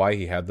answer to why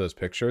he had those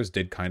pictures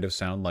did kind of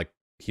sound like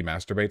he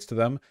masturbates to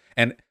them,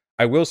 and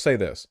I will say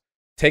this.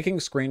 Taking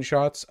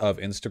screenshots of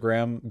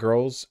Instagram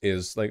girls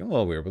is, like, a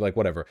little weird, but, like,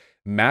 whatever.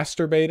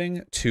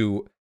 Masturbating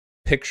to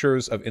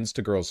pictures of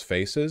Insta girls'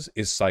 faces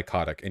is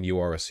psychotic, and you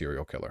are a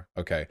serial killer,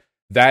 okay?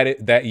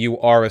 That you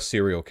are a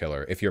serial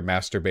killer if you're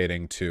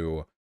masturbating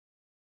to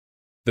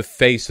the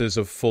faces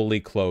of fully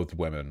clothed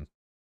women.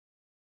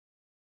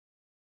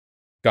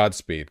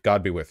 Godspeed.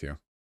 God be with you.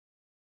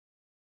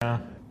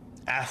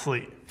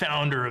 Athlete,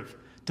 founder of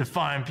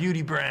Define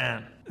Beauty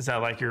Brand. Is that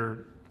like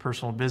your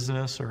personal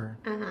business or?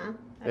 Uh-huh.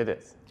 It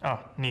is. Oh,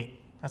 neat.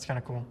 That's kind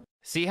of cool.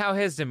 See how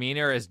his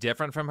demeanor is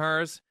different from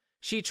hers?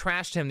 She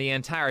trashed him the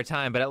entire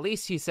time, but at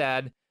least he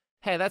said,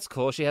 hey, that's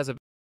cool, she has a...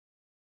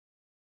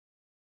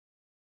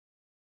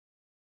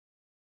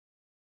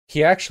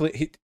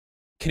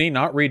 Can he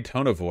not read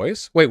tone of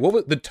voice? Wait, what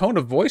was the tone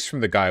of voice from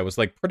the guy was,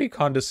 like, pretty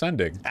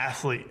condescending.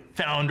 Athlete,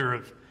 founder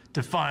of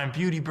Define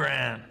Beauty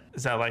Brand.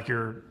 Is that like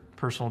your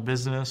personal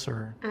business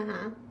or?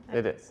 Uh-huh.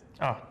 It is.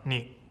 Oh,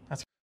 neat.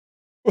 That's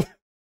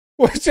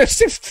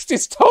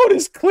his tone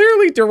is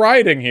clearly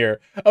deriding here.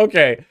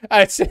 Okay.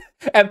 And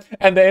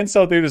the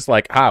insult dude is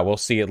like, well,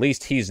 see, at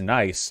least he's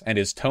nice and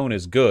his tone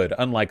is good,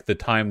 unlike the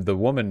time the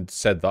woman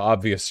said the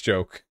obvious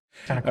joke.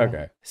 kind of cool.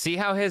 Okay. See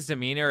how his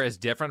demeanor is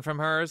different from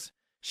hers?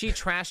 She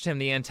trashed him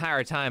the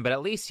entire time, but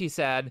at least he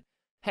said,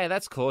 hey,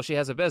 that's cool, she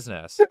has a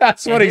business.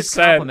 That's what and he his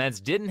said. Compliments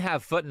didn't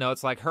have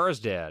footnotes like hers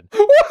did.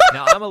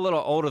 Now, I'm a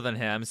little older than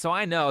him, so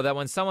I know that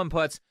when someone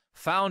puts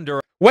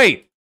founder...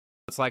 Wait!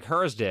 It's like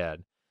hers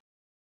did.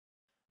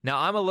 Now,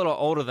 I'm a little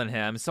older than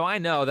him, so I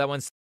know that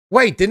when...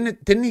 Wait,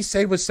 didn't he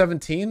say it was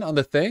 17 on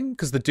the thing?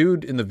 Because the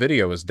dude in the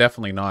video is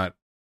definitely not,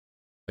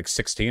 like,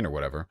 16 or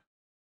whatever.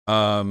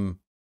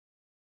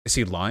 Is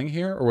he lying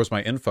here, or was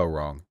my info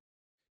wrong?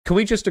 Can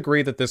we just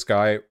agree that this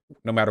guy,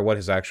 no matter what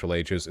his actual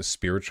age is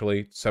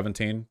spiritually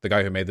 17? The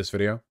guy who made this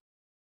video?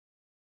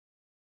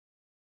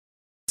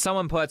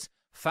 someone puts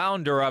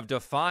founder of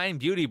Define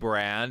Beauty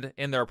Brand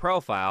in their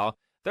profile,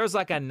 there's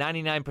like a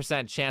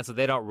 99% chance that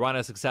they don't run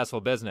a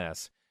successful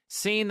business.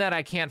 Seeing that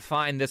I can't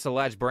find this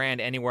alleged brand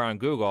anywhere on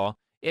Google,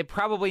 it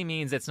probably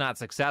means it's not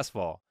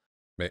successful.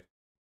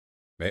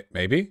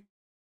 Maybe?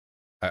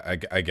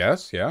 I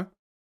guess, yeah.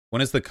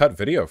 When is the cut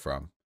video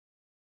from?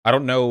 I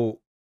don't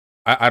know.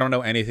 I don't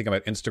know anything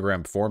about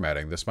Instagram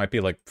formatting. This might be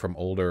like from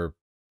older,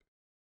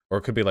 or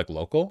it could be like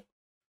local.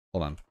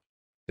 Hold on.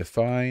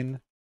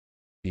 Define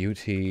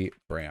Beauty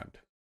Brand.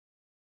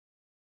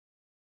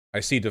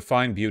 I see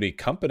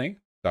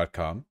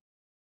definebeautycompany.com,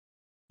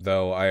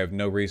 though I have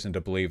no reason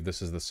to believe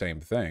this is the same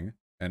thing.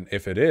 And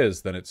if it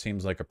is, then it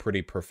seems like a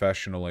pretty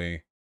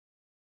professionally...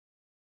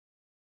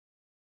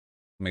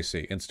 Let me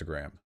see.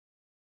 Instagram.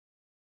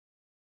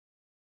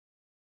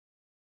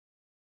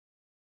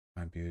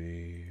 Define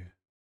Beauty...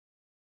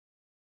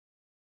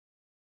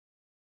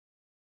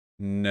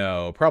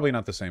 No, probably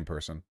not the same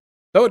person.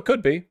 Though it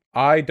could be.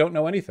 I don't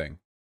know anything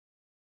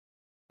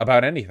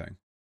about anything.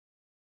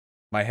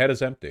 My head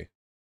is empty.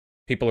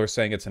 People are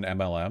saying it's an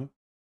MLM.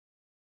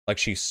 Like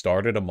she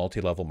started a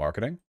multi-level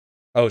marketing.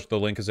 Oh, the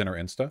link is in her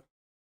Insta.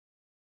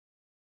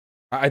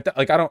 It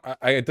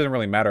doesn't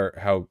really matter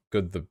how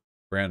good the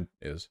brand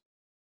is.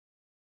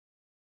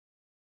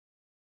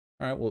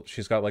 All right, well,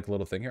 she's got like a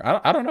little thing here.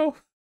 I don't know.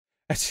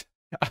 I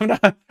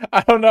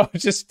don't know. It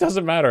just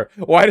doesn't matter.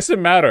 Why does it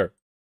matter?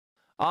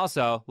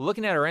 Also,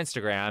 looking at her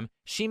Instagram,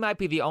 she might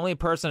be the only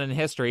person in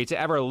history to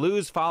ever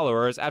lose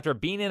followers after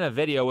being in a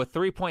video with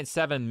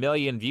 3.7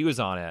 million views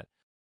on it.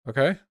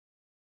 Okay.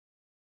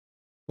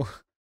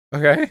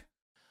 Okay.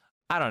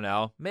 I don't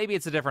know. Maybe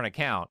it's a different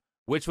account.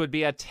 which would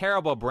be a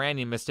terrible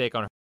branding mistake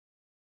on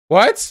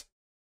What?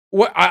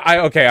 What?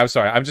 Okay, I'm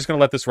sorry. I'm just gonna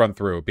let this run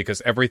through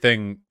because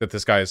everything that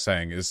this guy is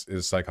saying is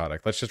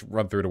psychotic. Let's just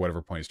run through to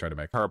whatever point he's trying to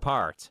make. her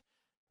part.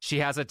 She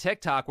has a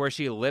TikTok where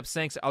she lip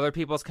syncs other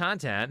people's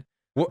content.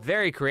 What?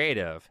 Very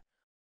creative.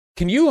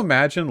 Can you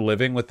imagine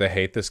living with the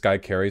hate this guy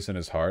carries in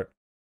his heart?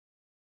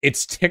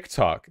 It's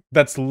TikTok.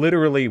 That's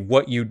literally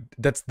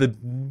that's the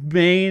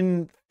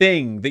main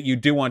thing that you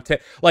do on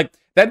TikTok. Like,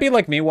 that'd be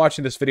like me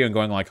watching this video and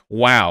going like,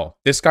 wow,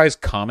 this guy's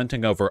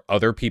commenting over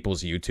other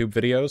people's YouTube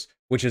videos,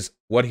 which is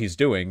what he's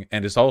doing,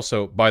 and is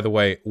also, by the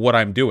way, what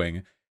I'm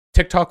doing.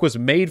 TikTok was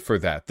made for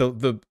that.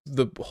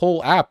 The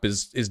whole app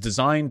is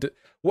designed.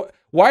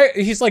 Why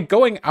he's like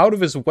going out of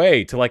his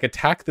way to like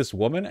attack this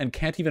woman and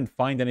can't even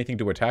find anything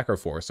to attack her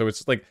for. So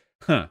it's like,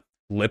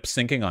 lip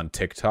syncing on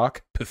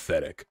TikTok?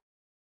 Pathetic.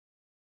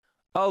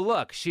 Oh,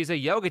 look, she's a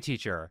yoga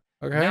teacher.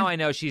 Okay. Now I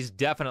know she's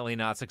definitely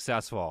not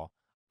successful.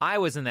 I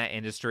was in that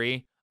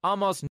industry.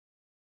 Almost.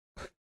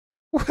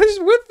 What is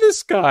with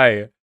this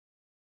guy?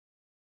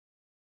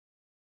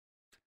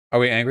 Are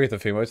we angry at the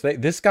females today?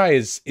 This guy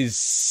is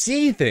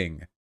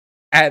seething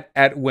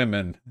at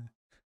women.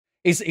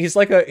 He's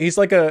like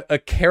a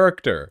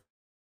character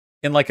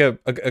in like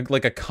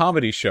a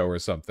comedy show or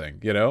something,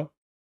 you know?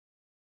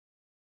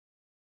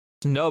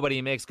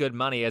 Nobody makes good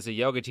money as a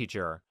yoga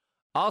teacher.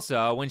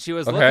 Also, when she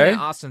was looking at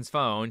Austin's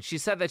phone, she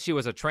said that she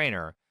was a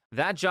trainer.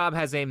 That job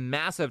has a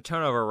massive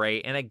turnover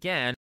rate, and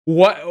again...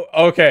 What?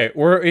 Okay,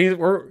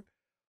 we're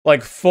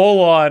like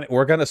full on...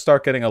 We're gonna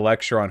start getting a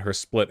lecture on her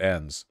split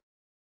ends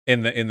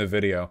in the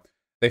video.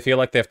 They feel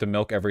like they have to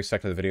milk every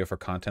second of the video for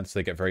content, so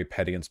they get very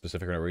petty and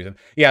specific for no reason.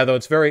 Yeah, though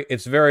it's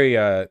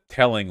very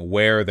telling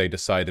where they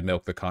decide to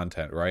milk the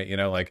content, right? You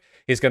know, like,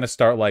 he's gonna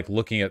start, like,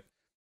 looking at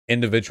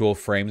individual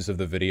frames of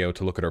the video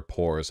to look at her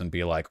pores and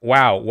be like,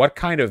 wow, what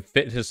kind of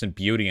fitness and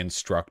beauty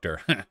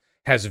instructor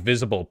has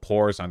visible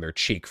pores on their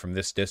cheek from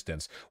this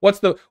distance? What's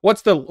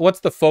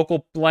the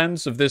focal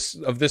lens of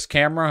this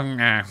camera?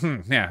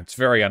 Yeah, it's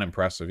very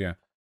unimpressive, yeah.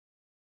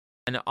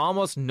 And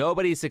almost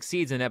nobody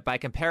succeeds in it by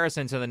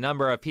comparison to the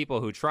number of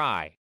people who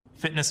try.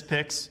 Fitness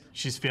pics.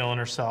 She's feeling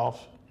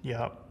herself.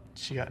 Yep.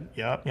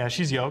 Yeah,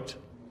 she's yoked.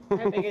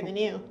 I'm bigger than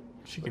you.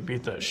 She could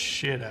beat the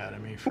shit out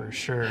of me for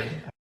sure.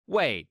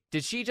 Wait,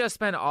 did she just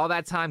spend all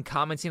that time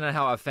commenting on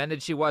how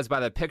offended she was by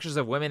the pictures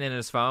of women in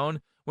his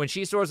phone when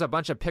she stores a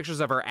bunch of pictures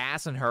of her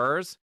ass and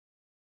hers?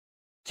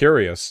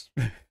 Curious.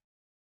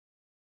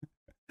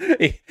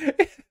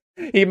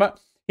 he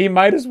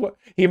might as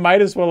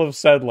well have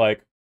said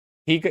like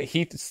he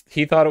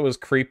thought it was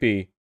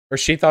creepy, or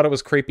she thought it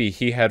was creepy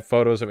he had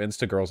photos of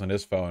Insta girls on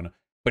his phone,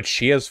 but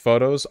she has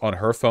photos on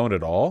her phone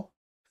at all?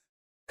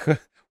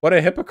 What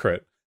a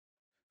hypocrite.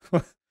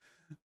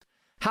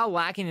 How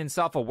lacking in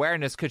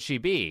self-awareness could she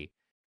be?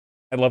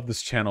 I love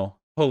this channel.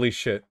 Holy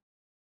shit.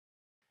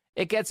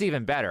 It gets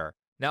even better.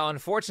 Now,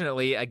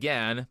 unfortunately,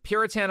 again,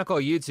 puritanical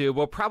YouTube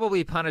will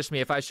probably punish me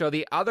if I show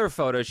the other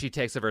photos she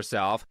takes of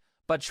herself,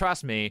 but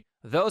trust me,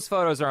 those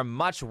photos are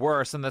much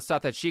worse than the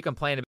stuff that she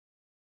complained about.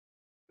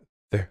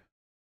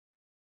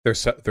 They're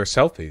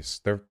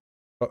selfies.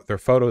 They're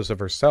photos of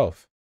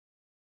herself.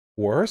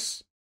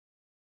 Worse?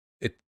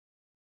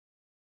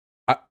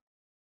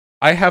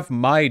 I have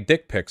my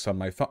dick pics on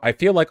my phone. I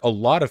feel like a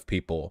lot of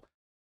people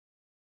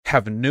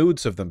have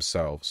nudes of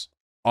themselves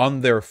on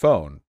their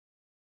phone.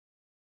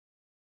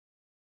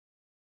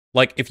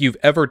 Like, if you've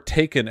ever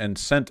taken and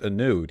sent a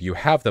nude, you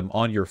have them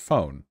on your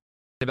phone.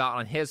 About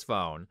on his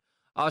phone.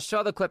 I'll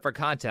show the clip for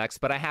context,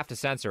 but I have to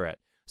censor it.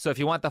 So if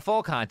you want the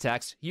full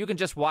context, you can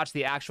just watch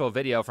the actual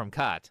video from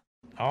Cut.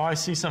 Oh, I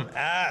see some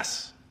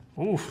ass.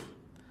 Oof.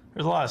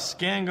 There's a lot of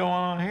skin going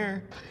on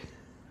here.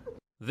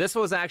 This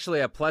was actually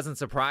a pleasant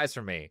surprise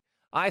for me.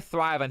 I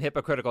thrive on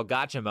hypocritical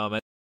gotcha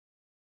moments.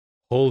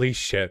 Holy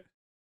shit.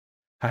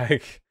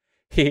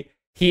 He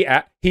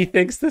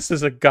thinks this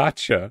is a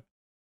gotcha.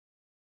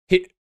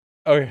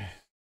 Okay.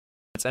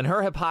 And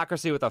her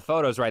hypocrisy with the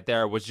photos right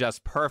there was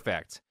just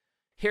perfect.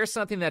 Here's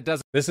something that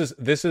doesn't... This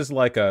is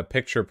like a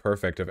picture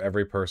perfect of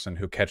every person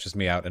who catches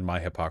me out in my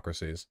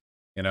hypocrisies.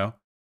 You know?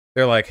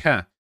 They're like,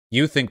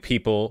 you think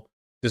people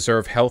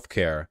deserve health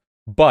care,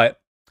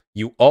 but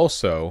you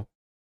also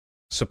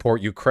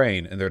support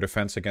Ukraine in their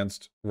defense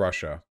against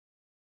Russia.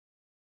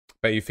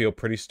 Bet you feel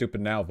pretty stupid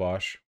now,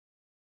 Vosh.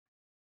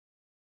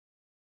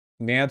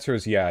 And the answer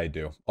is yeah, I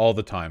do. All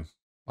the time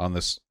on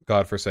this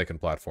godforsaken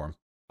platform.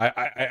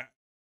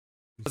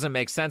 Doesn't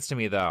make sense to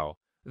me, though.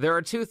 There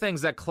are two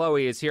things that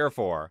Chloe is here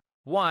for.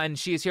 One,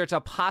 she's here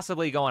to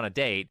possibly go on a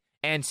date.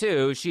 And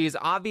two, she's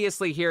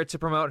obviously here to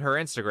promote her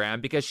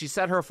Instagram because she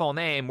said her full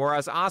name,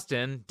 whereas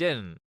Austin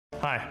didn't.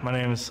 Hi, my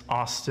name is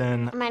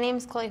Austin. My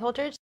name's Chloe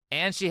Holdridge.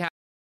 And she has...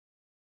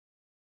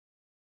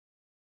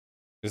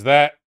 Is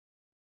that...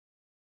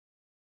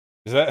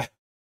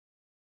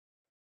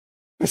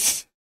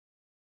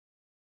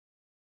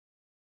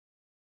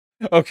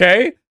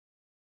 Okay?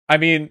 I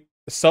mean,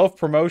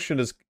 self-promotion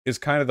is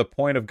kind of the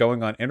point of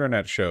going on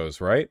internet shows,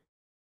 right?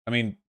 I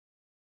mean...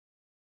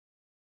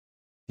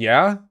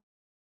 Yeah?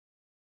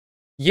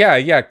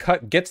 Yeah,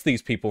 Cut gets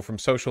these people from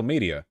social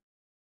media.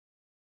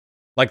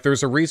 Like,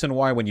 there's a reason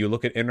why when you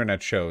look at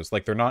internet shows,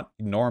 like, they're not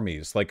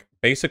normies. Like,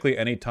 basically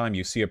anytime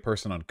you see a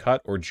person on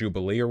Cut or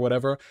Jubilee or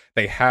whatever,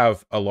 they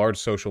have a large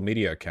social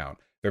media account.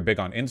 They're big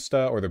on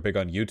Insta, or they're big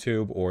on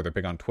YouTube, or they're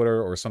big on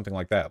Twitter, or something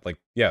like that. Like,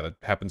 yeah, that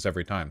happens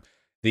every time.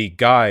 The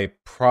guy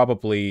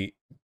probably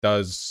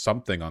does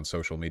something on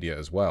social media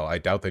as well. I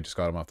doubt they just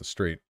got him off the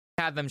street.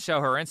 Had them show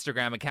her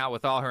Instagram account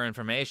with all her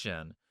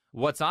information.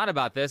 What's odd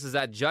about this is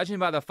that judging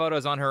by the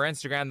photos on her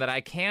Instagram that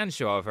I can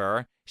show of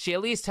her, she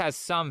at least has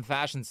some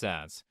fashion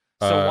sense.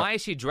 So why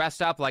is she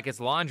dressed up like it's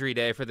laundry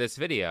day for this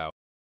video?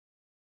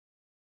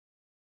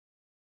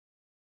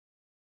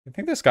 You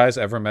think this guy's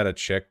ever met a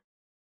chick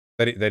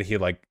that he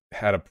like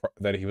had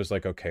that he was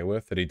like okay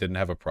with, that he didn't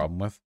have a problem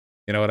with?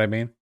 You know what I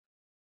mean?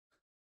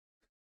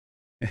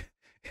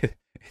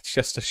 It's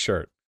just a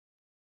shirt.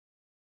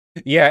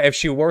 Yeah, if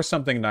she wore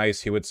something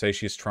nice, he would say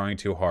she's trying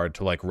too hard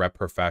to like rep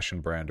her fashion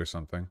brand or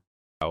something.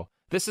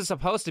 This is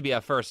supposed to be a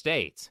first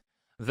date.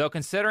 Though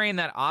considering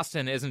that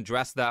Austin isn't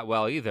dressed that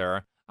well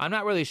either, I'm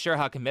not really sure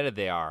how committed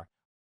they are.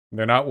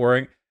 They're not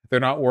wearing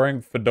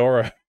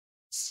fedora.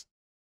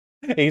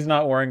 He's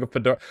not wearing a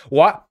fedora.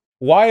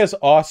 Why is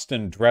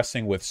Austin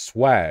dressing with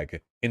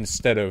swag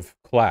instead of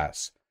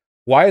class?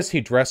 Why is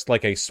he dressed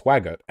like a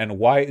swaggot? And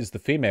why is the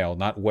female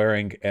not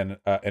wearing an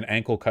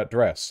ankle cut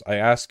dress? I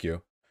ask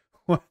you.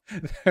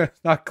 They're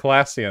not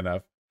classy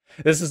enough.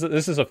 This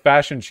is a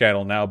fashion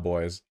channel now,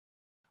 boys.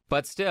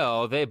 But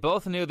still, they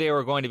both knew they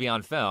were going to be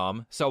on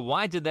film, so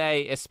why did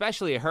they,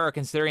 especially her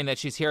considering that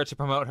she's here to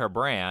promote her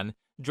brand,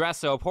 dress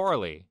so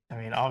poorly? I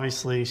mean,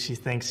 obviously she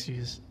thinks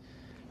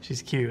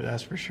she's cute,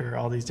 that's for sure.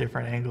 All these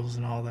different angles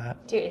and all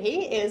that. Dude,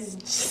 he is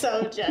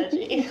so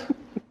judgy.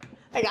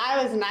 Like,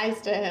 I was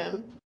nice to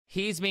him.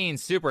 He's being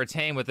super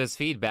tame with his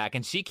feedback,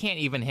 and she can't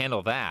even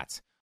handle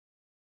that.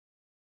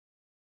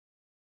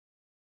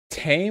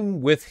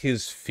 Tame with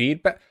his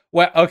feedback?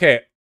 Well,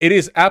 okay, it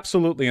is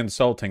absolutely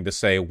insulting to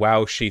say,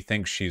 wow, she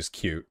thinks she's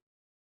cute.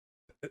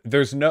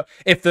 There's no...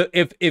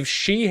 If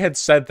she had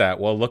said that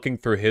while looking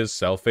through his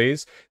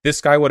selfies,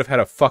 this guy would have had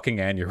a fucking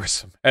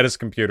aneurysm at his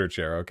computer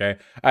chair, okay?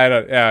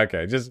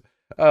 Okay, just...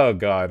 Oh,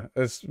 God.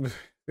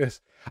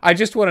 I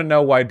just want to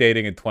know why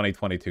dating in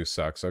 2022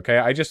 sucks, okay?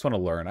 I just want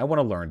to learn. I want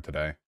to learn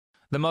today.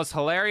 The most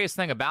hilarious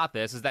thing about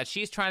this is that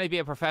she's trying to be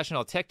a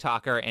professional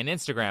TikToker and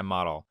Instagram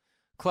model.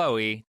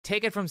 Chloe,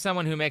 take it from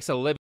someone who makes a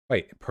living...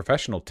 Wait,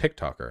 professional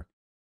TikToker?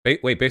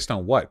 Wait, based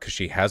on what? Because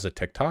she has a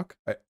TikTok?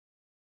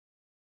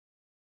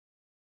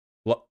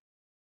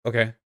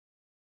 Okay.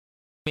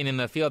 In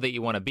the field that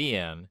you want to be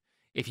in.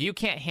 If you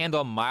can't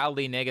handle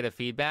mildly negative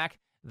feedback,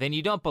 then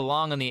you don't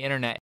belong on the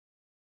internet.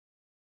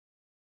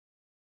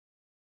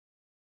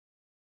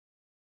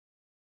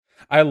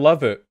 I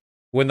love it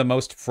when the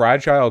most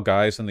fragile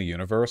guys in the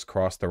universe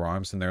cross their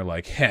arms and they're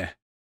like,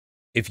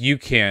 if you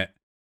can't,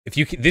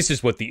 this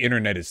is what the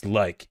internet is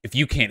like. If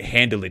you can't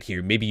handle it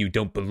here, maybe you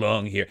don't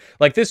belong here.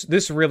 Like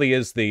this really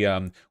is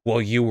the,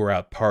 while you were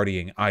out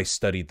partying, I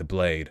studied the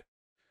blade.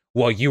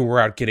 While you were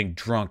out getting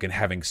drunk and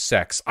having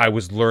sex, I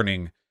was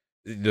learning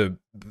the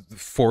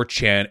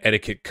 4chan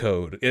etiquette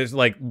code. It's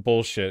like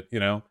bullshit, you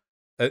know?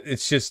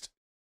 It's just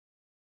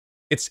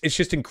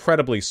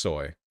incredibly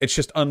soy. It's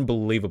just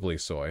unbelievably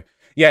soy.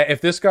 Yeah, if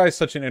this guy's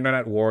such an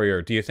internet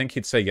warrior, do you think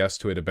he'd say yes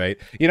to a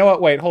debate? You know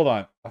what? Wait, hold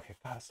on. Okay,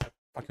 God, stop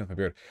fucking with my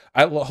beard.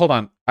 Hold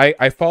on.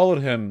 I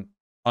followed him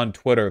on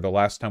Twitter the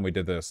last time we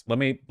did this. Let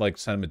me, like,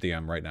 send him a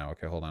DM right now.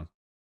 Okay, hold on.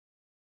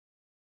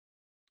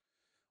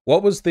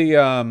 What was the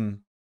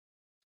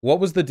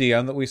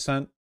DM that we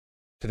sent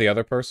to the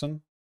other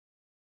person?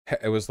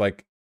 It was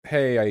like,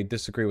 hey, I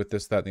disagree with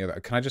this, that, and the other.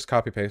 Can I just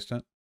copy paste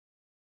it?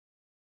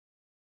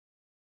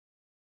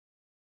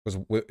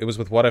 It was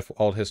with What If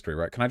Alt History,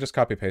 right? Can I just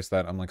copy paste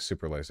that? I'm like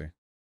super lazy.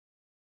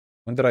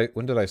 When did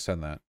I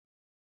send that?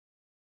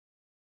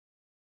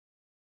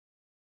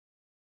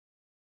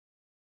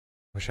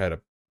 Wish I had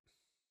a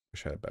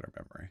better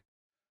memory.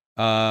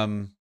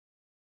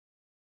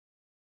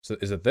 So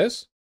is it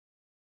this?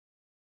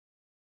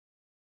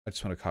 I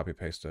just want to copy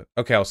paste it.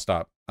 Okay, I'll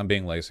stop. I'm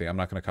being lazy. I'm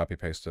not going to copy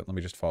paste it. Let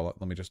me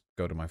just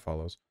go to my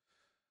follows.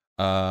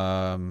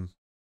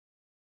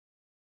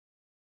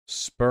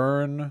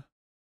 Spurn.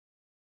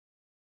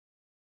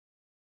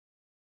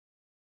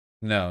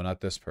 No, not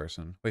this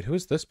person. Wait, who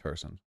is this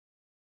person?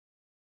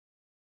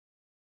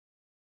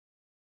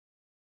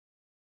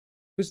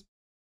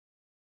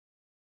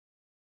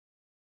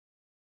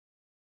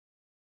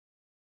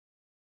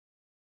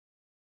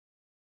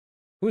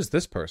 Who is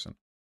this person?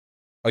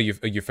 Oh,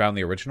 you found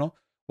the original?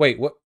 Wait,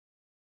 what?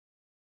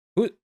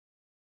 Who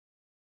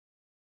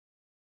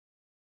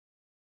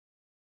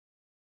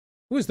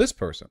is this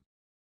person?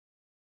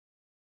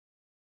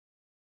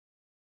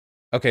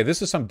 Okay,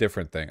 this is some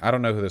different thing. I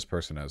don't know who this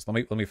person is.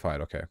 Let me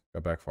find. Okay, go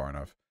back far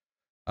enough.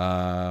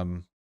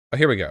 Oh,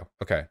 here we go.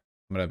 Okay,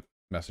 I'm gonna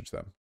message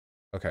them.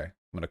 Okay, I'm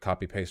gonna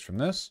copy paste from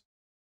this.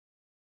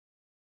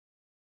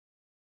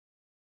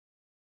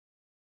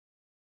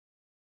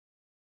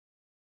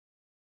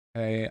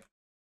 Hey.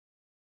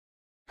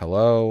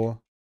 Hello.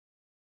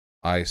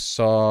 I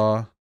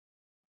saw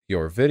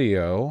your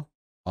video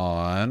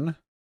on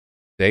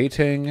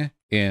dating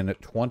in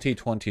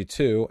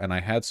 2022, and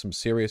I had some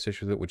serious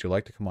issues with it. Would you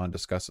like to come on and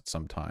discuss it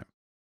sometime?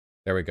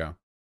 There we go.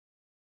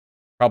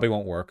 Probably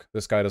won't work.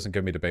 This guy doesn't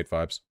give me debate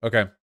vibes.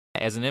 Okay.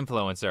 As an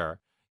influencer.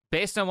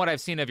 Based on what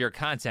I've seen of your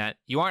content,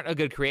 you aren't a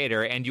good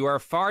creator, and you are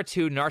far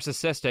too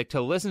narcissistic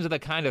to listen to the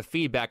kind of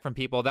feedback from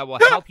people that will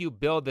help you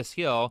build the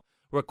skill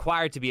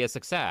required to be a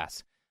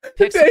success.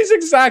 It's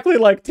exactly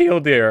like Teal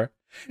Deer.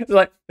 It's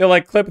like they'll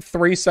like clip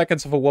 3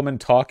 seconds of a woman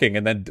talking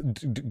and then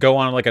go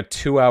on like a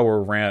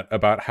 2-hour rant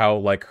about how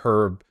like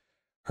her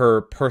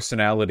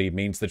personality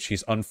means that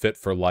she's unfit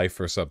for life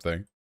or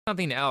something.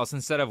 Something else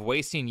instead of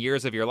wasting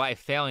years of your life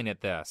failing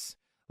at this.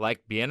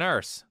 Like be a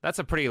nurse. That's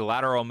a pretty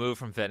lateral move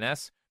from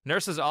fitness.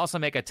 Nurses also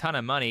make a ton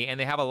of money and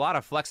they have a lot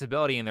of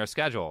flexibility in their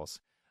schedules.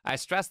 I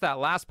stress that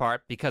last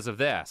part because of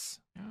this.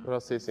 What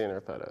else do you see in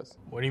her photos?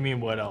 What do you mean,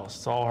 what else?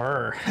 It's all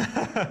her.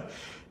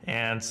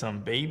 And some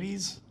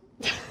babies.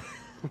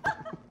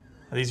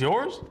 Are these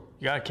yours?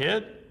 You got a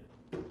kid?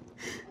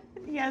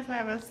 Yes, I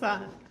have a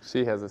son.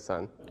 She has a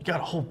son. You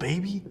got a whole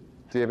baby?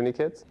 Do you have any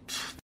kids?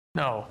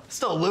 No.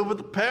 Still live with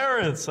the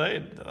parents.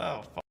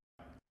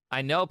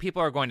 I know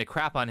people are going to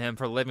crap on him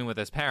for living with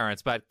his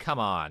parents, but come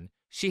on.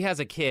 She has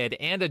a kid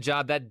and a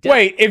job that...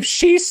 Wait, if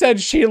she said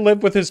she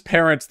lived with his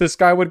parents, this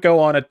guy would go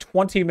on a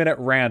 20-minute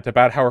rant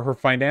about how her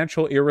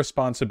financial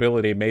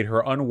irresponsibility made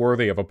her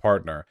unworthy of a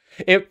partner.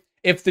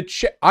 If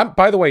the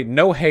by the way,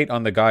 no hate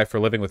on the guy for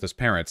living with his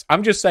parents.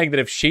 I'm just saying that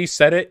if she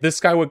said it, this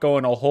guy would go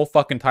in a whole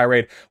fucking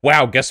tirade.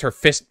 Wow, guess her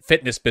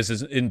fitness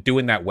business isn't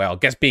doing that well.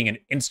 Guess being an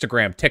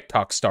Instagram,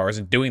 TikTok star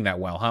isn't doing that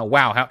well, huh?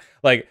 Wow, how...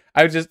 Like,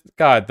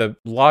 God, the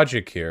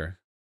logic here.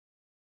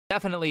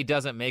 Definitely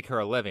doesn't make her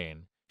a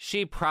living.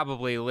 She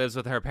probably lives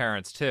with her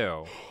parents,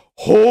 too.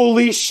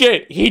 Holy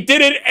shit! He did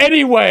it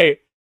anyway!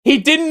 He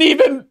didn't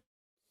even...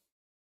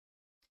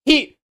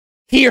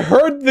 He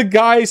heard the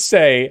guy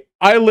say,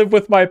 I live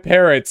with my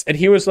parents, and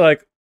he was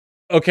like,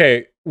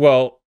 okay,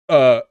 well,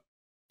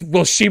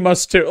 she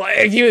must too.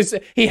 Like,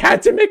 he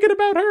had to make it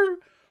about her.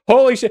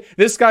 Holy shit.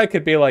 This guy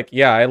could be like,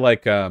 yeah, I'm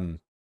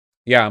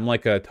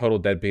like a total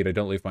deadbeat. I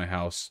don't leave my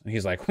house. And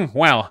he's like,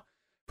 wow,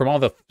 from all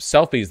the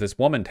selfies this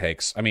woman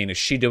takes, I mean, is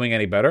she doing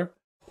any better?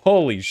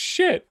 Holy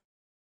shit.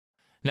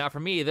 Now, for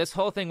me, this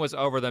whole thing was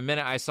over the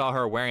minute I saw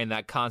her wearing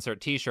that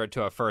concert t-shirt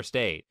to a first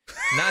date.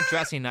 Not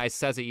dressing nice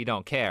says that you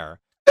don't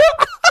care.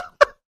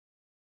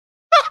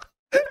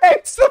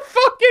 It's the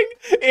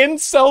fucking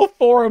Incel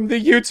Forum, the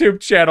YouTube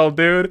channel,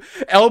 dude.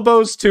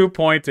 Elbows too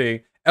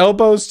pointy.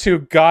 Elbows too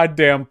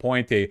goddamn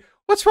pointy.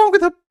 What's wrong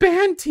with a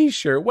band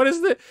t-shirt? What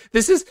is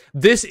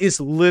this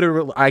is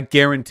literally, I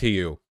guarantee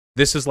you,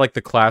 this is like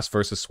the class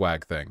versus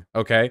swag thing,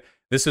 okay?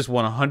 This is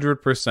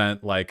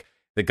 100% like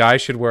the guy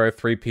should wear a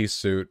 3-piece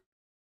suit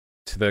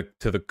to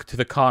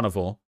the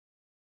carnival,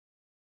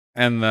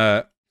 and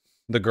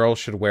the girl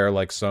should wear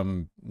like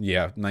some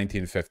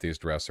 1950s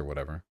dress or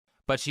whatever.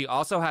 But she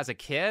also has a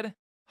kid?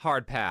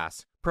 Hard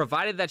pass.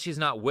 Provided that she's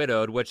not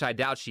widowed, which I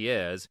doubt she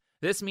is,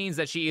 this means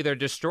that she either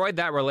destroyed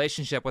that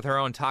relationship with her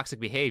own toxic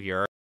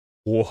behavior.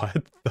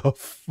 What the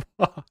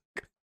fuck?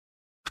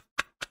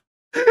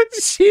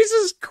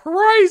 Jesus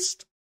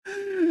Christ!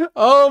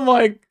 Oh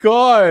my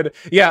god!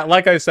 Yeah,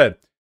 like I said,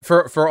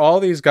 for all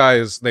these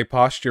guys, they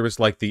posture as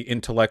like the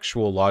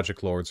intellectual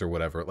logic lords or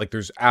whatever. Like,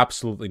 there's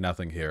absolutely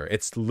nothing here.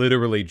 It's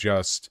literally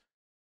just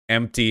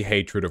empty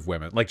hatred of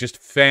women. Like, just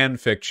fan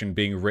fiction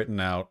being written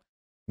out.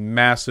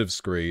 Massive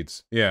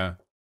screeds. Yeah.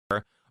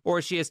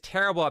 Or she is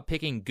terrible at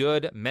picking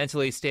good,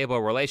 mentally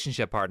stable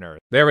relationship partners.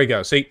 There we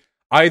go. See,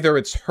 either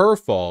it's her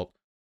fault,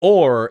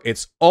 or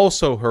it's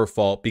also her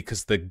fault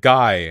because the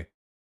guy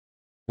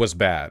was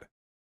bad.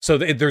 So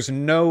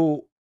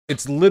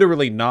it's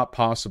literally not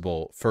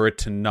possible for it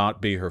to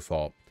not be her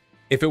fault.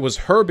 If it was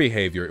her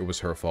behavior, it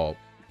was her fault.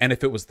 And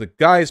if it was the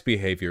guy's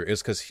behavior,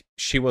 it's because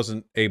she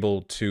wasn't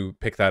able to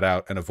pick that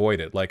out and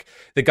avoid it. Like,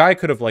 the guy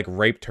could have, like,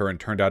 raped her and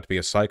turned out to be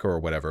a psycho or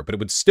whatever, but it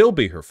would still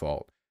be her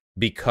fault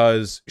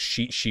because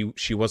she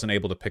wasn't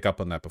able to pick up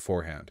on that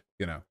beforehand,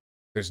 you know?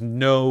 There's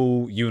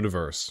no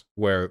universe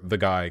where the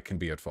guy can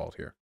be at fault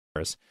here.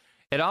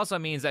 It also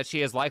means that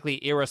she is likely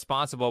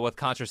irresponsible with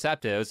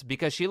contraceptives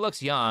because she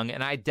looks young,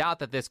 and I doubt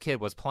that this kid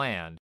was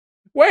planned.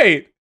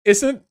 Wait,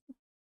 isn't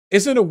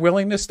a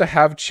willingness to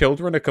have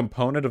children a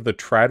component of the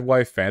trad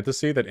wife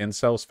fantasy that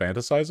incels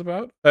fantasize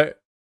about?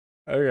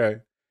 Okay.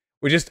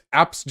 We just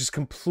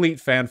complete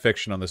fan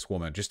fiction on this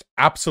woman. Just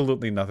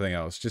absolutely nothing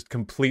else. Just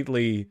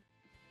completely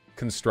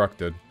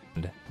constructed.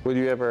 Would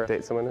you ever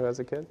date someone who has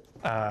a kid?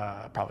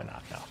 Probably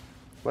not, no.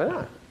 Why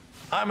not?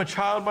 I'm a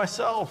child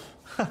myself.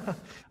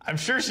 I'm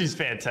sure she's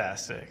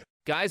fantastic.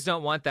 Guys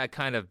don't want that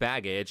kind of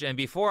baggage, and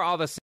before all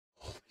the...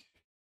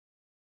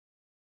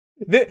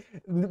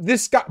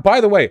 This guy,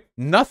 by the way,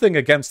 nothing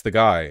against the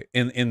guy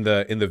in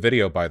the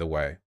video, by the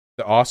way.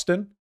 The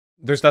Austin,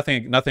 there's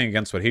nothing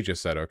against what he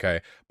just said,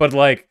 okay? But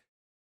like,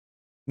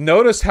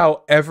 notice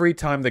how every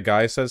time the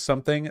guy says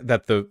something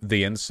that the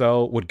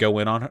incel would go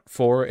in on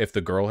for if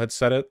the girl had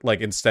said it,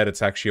 like, instead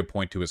it's actually a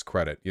point to his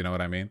credit. You know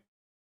what I mean?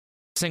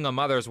 single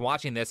mothers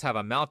watching this have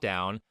a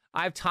meltdown.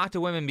 I've talked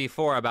to women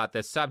before about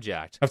this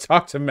subject. I've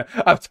talked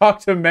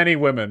to many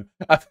women.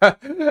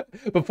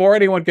 Before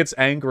anyone gets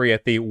angry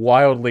at the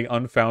wildly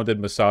unfounded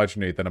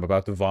misogyny that I'm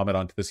about to vomit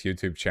onto this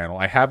YouTube channel,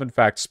 I have in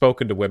fact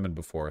spoken to women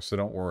before, so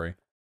don't worry.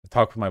 I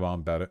talked with my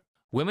mom about it.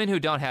 Women who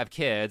don't have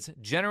kids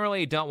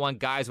generally don't want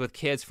guys with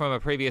kids from a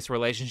previous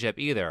relationship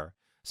either.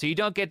 So you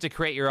don't get to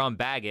create your own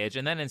baggage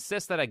and then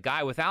insist that a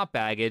guy without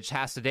baggage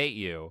has to date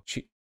you.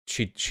 She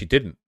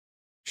didn't.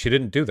 She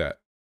didn't do that.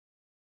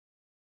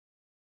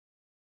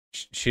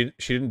 She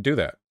didn't do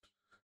that.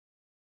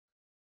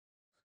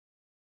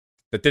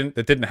 That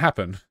didn't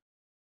happen.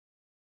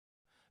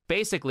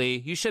 Basically,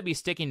 you should be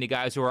sticking to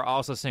guys who are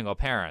also single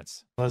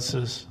parents. I'll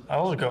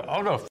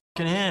go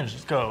fucking Hinge.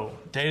 Let's go.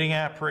 Dating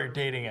app for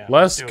dating app.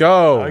 Let's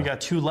go. Oh, we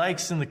got 2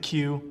 likes in the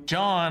queue.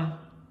 John,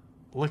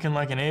 looking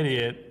like an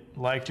idiot,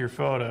 liked your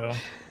photo.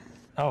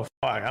 Oh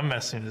fuck, I'm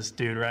messing this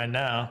dude right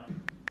now.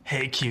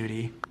 Hey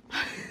cutie.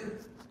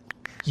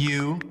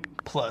 You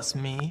plus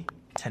me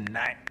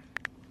tonight.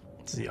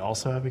 Does he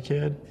also have a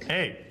kid?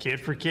 Hey,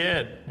 kid for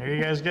kid. There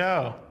you guys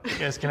go. You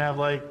guys can have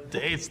like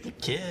dates with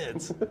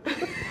kids.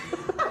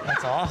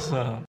 That's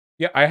awesome.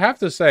 Yeah, I have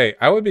to say,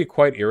 I would be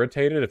quite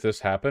irritated if this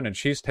happened, and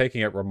she's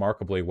taking it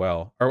remarkably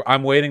well. Or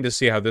I'm waiting to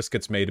see how this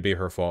gets made to be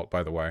her fault,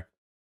 by the way.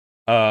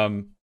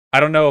 I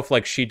don't know if,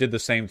 like, she did the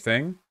same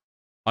thing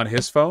on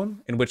his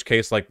phone, in which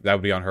case, like, that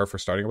would be on her for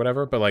starting or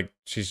whatever, but, like,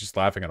 she's just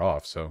laughing it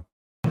off, so.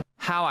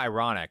 How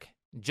ironic.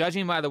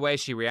 Judging by the way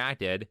she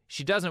reacted,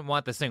 she doesn't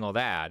want the single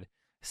dad.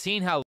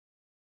 Seeing how...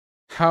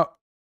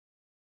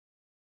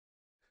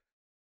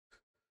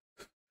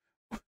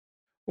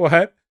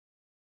 What?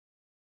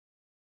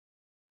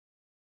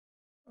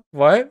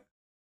 What?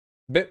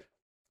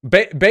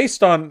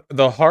 Based on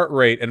the heart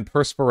rate and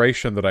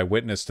perspiration that I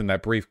witnessed in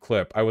that brief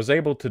clip, I was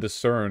able to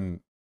discern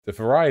the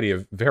variety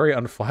of very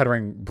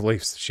unflattering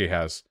beliefs that she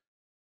has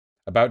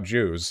about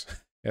Jews.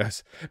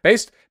 Yes.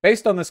 Based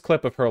on this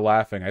clip of her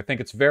laughing, I think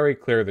it's very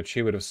clear that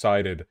she would have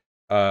sided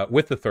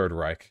with the Third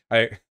Reich.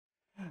 A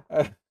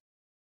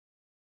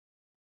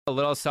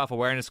little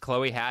self-awareness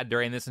Chloe had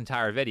during this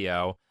entire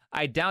video,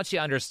 I doubt she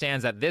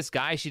understands that this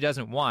guy she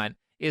doesn't want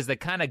is the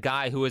kind of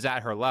guy who is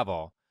at her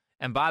level.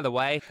 And by the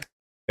way...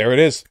 There it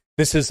is.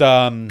 This is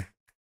Incel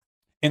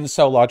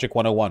Logic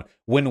 101.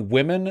 When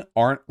women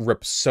aren't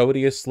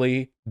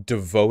rhapsodiously,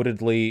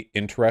 devotedly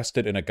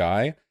interested in a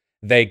guy,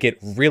 they get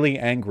really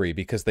angry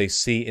because they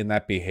see in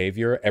that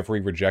behavior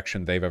every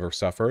rejection they've ever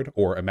suffered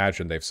or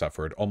imagine they've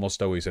suffered.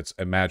 Almost always it's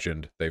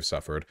imagined they've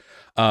suffered.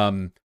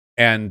 And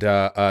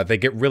they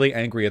get really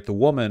angry at the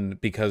woman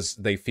because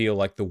they feel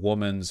like the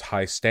woman's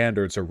high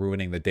standards are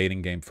ruining the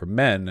dating game for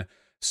men.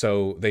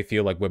 So they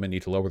feel like women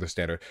need to lower their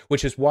standard,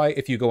 which is why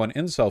if you go on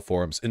incel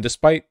forums, and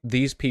despite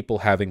these people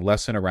having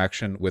less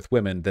interaction with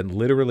women than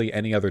literally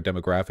any other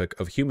demographic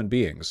of human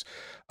beings,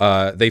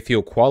 they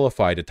feel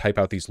qualified to type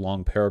out these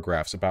long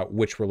paragraphs about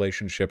which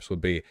relationships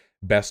would be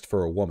best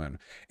for a woman.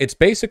 It's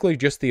basically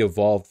just the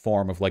evolved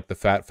form of like the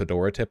fat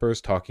fedora tippers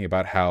talking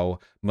about how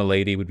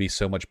Milady would be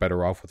so much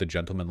better off with a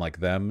gentleman like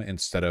them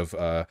instead of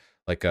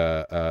like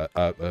a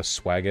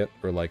swagget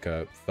or like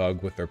a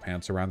thug with their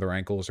pants around their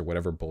ankles or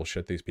whatever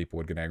bullshit these people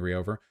would get angry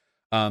over.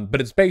 But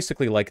it's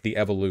basically like the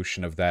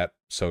evolution of that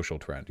social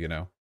trend, you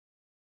know?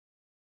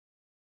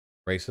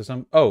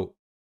 Racism? Oh,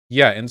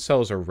 yeah,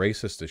 incels are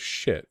racist as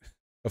shit.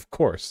 Of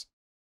course.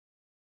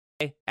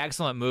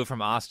 Excellent move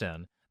from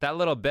Austin. That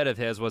little bit of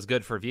his was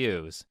good for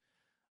views.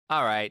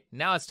 All right,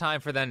 now it's time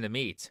for them to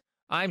meet.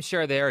 I'm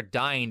sure they're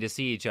dying to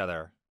see each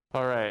other.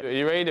 All right, are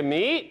you ready to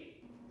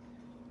meet?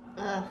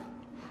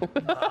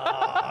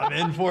 I'm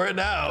in for it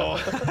now.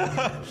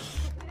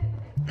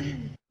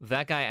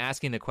 That guy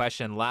asking the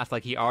question laughed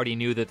like he already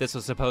knew that this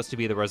was supposed to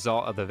be the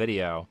result of the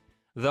video.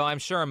 Though I'm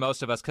sure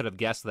most of us could have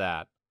guessed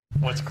that.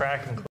 What's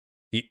cracking?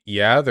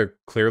 Yeah, they're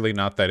clearly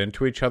not that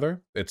into each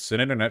other. It's an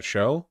internet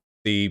show.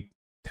 The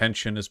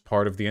tension is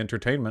part of the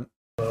entertainment.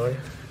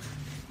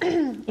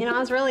 You know, I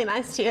was really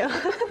nice to you.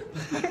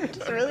 You're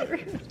just really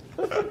rude.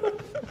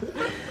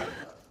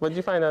 What did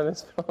you find on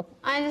this film?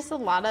 Just a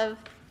lot of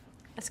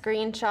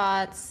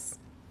screenshots,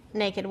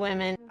 naked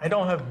women. I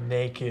don't have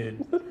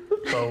naked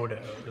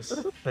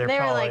photos. They're They were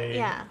probably like,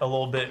 yeah. a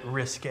little bit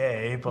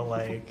risque, but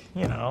like,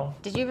 you know.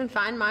 Did you even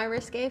find my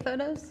risque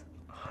photos?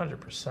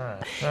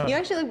 100%. You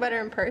actually look better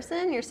in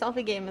person. Your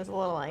selfie game is a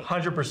little like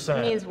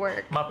 100%. needs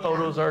work. My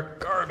photos are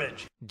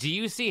garbage. Do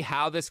you see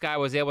how this guy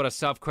was able to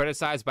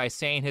self-criticize by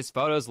saying his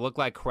photos look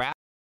like crap?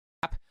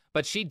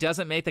 But she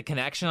doesn't make the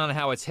connection on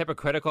how it's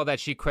hypocritical that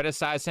she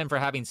criticized him for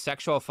having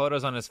sexual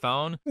photos on his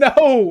phone?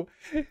 No!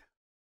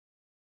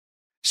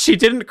 She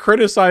didn't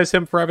criticize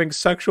him for having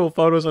sexual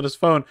photos on his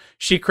phone.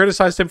 She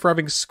criticized him for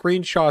having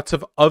screenshots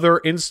of other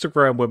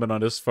Instagram women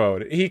on his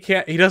phone. He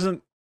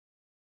doesn't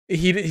know.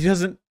 He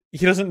doesn't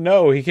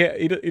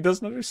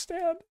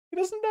understand. He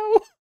doesn't know.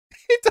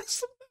 He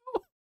doesn't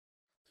know.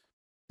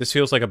 This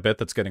feels like a bit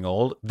that's getting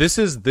old. This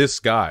is this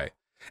guy.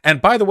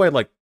 And by the way,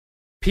 like,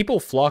 people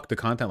flock to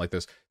content like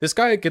this. This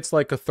guy gets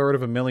like 1/3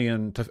 of a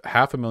million to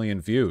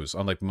 500,000 views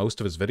on like most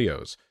of his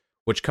videos.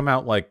 which come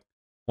out like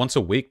once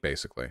a week,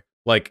 basically.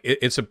 Like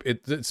it's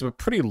a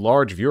pretty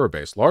large viewer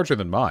base, larger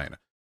than mine,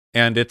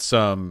 and it's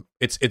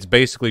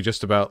basically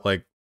just about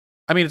like,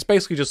 I mean, it's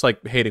basically just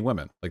like hating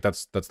women. Like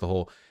that's the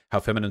whole how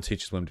feminine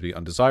teaches women to be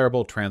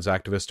undesirable. Trans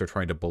activists are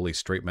trying to bully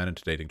straight men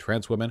into dating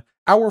trans women.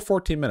 Hour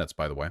 14 minutes,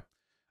 by the way.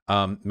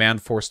 Man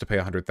forced to pay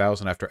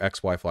 $100,000 after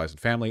ex-wife lies in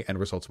family. End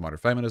results of modern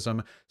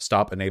feminism.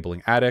 Stop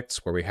enabling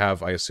addicts. Where we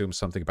have, I assume,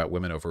 something about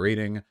women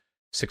overeating.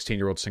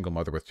 16-year-old single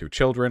mother with 2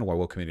 children. Why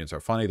woke comedians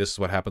are funny. This is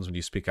what happens when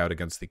you speak out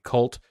against the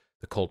cult.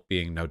 The cult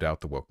being, no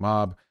doubt, the woke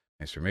mob.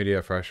 Mainstream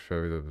media, fresh.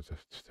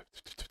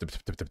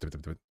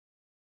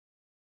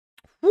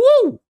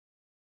 Woo!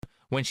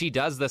 When she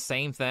does the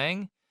same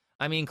thing?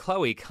 I mean,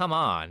 Chloe, come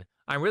on.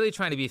 I'm really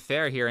trying to be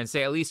fair here and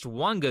say at least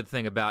one good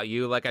thing about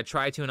you, like I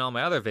try to in all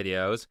my other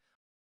videos.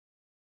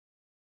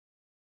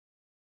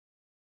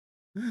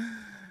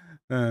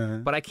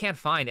 But I can't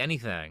find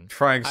anything.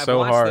 Trying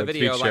so hard to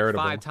be charitable. I've watched the video like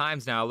 5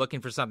 times now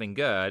looking for something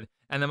good,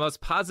 and the most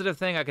positive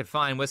thing I could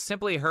find was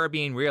simply her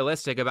being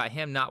realistic about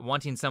him not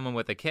wanting someone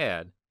with a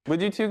kid.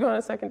 Would you two go on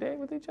a second date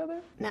with each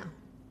other? No.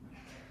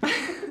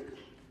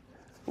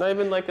 Not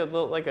even like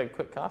a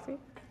quick coffee?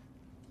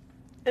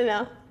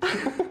 No.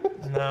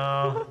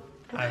 No.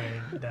 I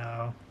mean,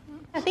 no.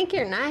 I think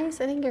you're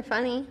nice. I think you're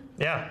funny.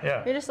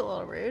 Yeah. You're just a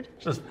little rude.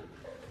 Just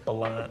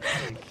blunt.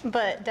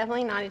 But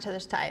definitely not each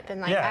other's type.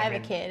 And like, Yeah, I have I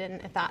mean- a kid,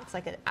 and if that's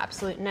like an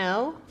absolute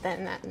no,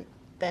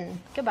 then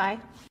goodbye.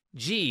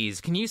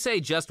 Geez, can you say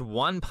just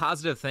one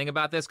positive thing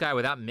about this guy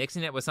without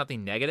mixing it with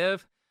something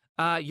negative?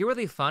 You're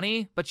really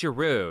funny, but you're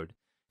rude.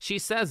 She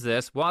says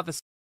this while at the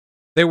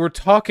They were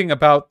talking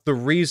about the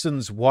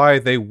reasons why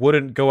they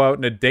wouldn't go out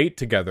on a date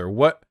together.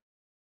 What?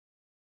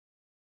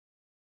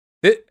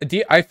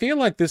 I feel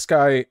like this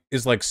guy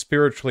is like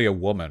spiritually a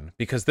woman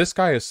because this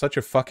guy is such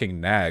a fucking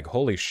nag.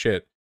 Holy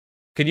shit.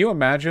 Can you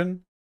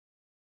imagine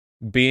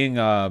being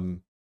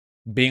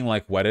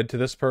like wedded to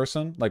this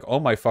person? Like, oh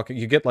my fucking,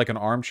 you get like an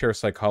armchair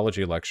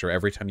psychology lecture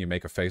every time you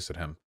make a face at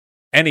him.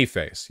 Any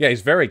face. Yeah,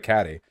 he's very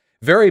catty.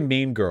 Very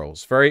Mean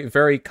Girls. Very,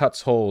 very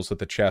cuts holes at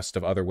the chest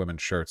of other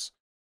women's shirts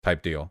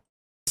type deal.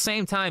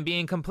 same time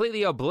being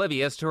completely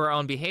oblivious to her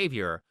own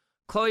behavior.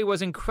 Chloe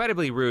was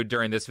incredibly rude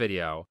during this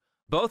video.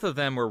 Both of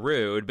them were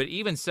rude, but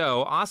even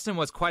so, Austin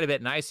was quite a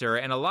bit nicer,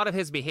 and a lot of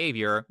his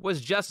behavior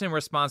was just in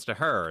response to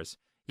hers.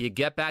 You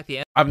get back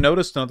the... I've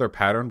noticed another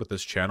pattern with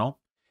this channel,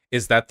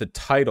 is that the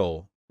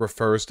title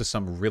refers to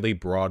some really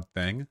broad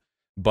thing,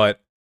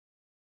 but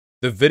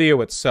the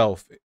video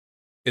itself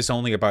is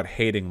only about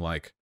hating,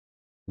 like,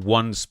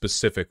 one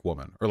specific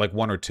woman, or, like,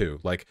 one or two.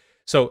 Like,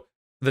 so,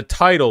 the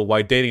title,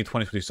 Why Dating in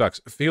 2020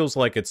 Sucks, feels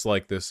like it's,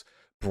 like, this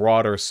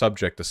broader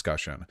subject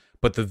discussion,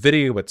 but the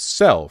video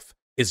itself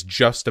is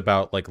just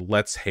about, like,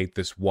 let's hate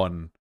this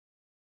one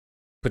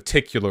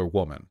particular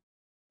woman,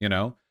 you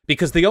know?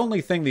 Because the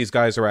only thing these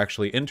guys are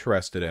actually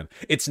interested in,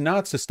 it's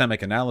not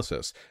systemic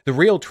analysis. The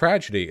real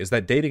tragedy is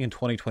that dating in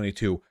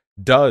 2022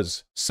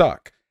 does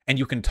suck. And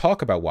you can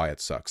talk about why it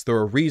sucks. There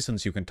are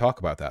reasons you can talk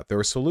about that. There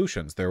are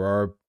solutions. There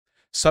are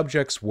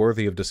subjects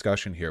worthy of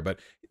discussion here. But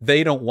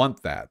they don't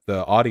want that.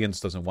 The audience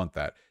doesn't want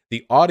that.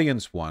 The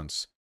audience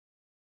wants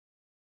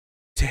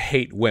to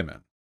hate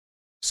women.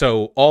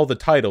 So all the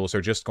titles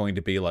are just going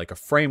to be like a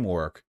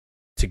framework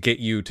to get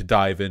you to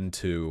dive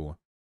into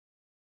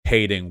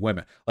hating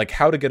women. Like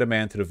how to get a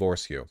man to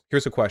divorce you.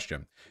 Here's a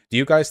question. Do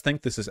you guys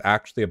think this is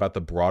actually about the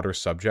broader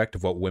subject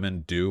of what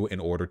women do in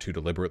order to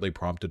deliberately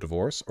prompt a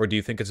divorce? Or do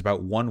you think it's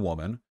about one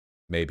woman,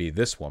 maybe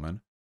this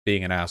woman,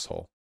 being an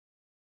asshole?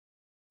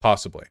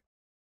 Possibly.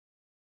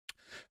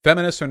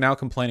 Feminists are now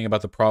complaining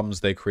about the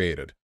problems they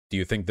created. Do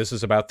you think this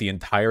is about the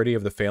entirety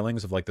of the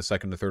failings of like the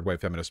second or third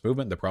wave feminist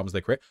movement, the problems they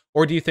create?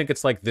 Or do you think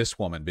it's like this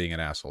woman being an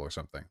asshole or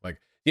something? Like,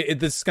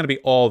 this is going to be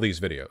all these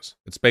videos.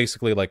 It's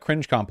basically like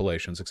cringe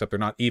compilations, except they're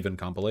not even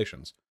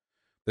compilations.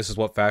 This is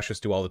what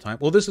fascists do all the time.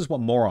 Well, this is what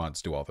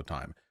morons do all the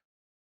time.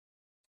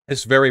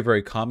 It's very,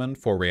 very common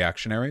for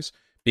reactionaries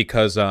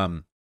because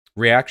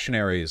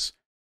reactionaries,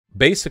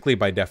 basically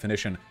by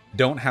definition,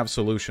 don't have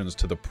solutions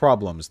to the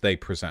problems they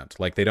present.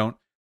 Like they're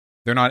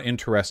not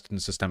interested in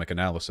systemic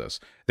analysis.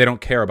 They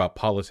don't care about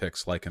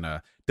politics like in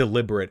a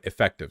deliberate,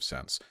 effective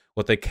sense.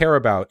 What they care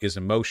about is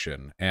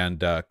emotion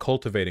and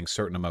cultivating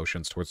certain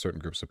emotions towards certain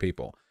groups of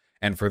people.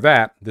 And for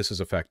that, this is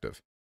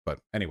effective. But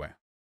anyway,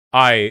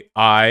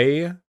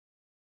 I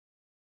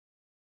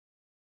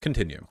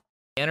continue.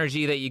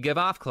 Energy that you give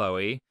off,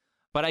 Chloe.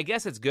 But I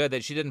guess it's good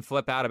that she didn't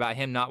flip out about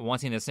him not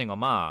wanting a single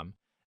mom.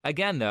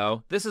 Again,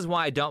 though, this is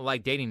why I don't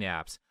like dating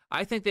apps.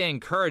 I think they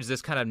encourage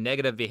this kind of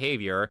negative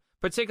behavior,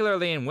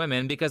 particularly in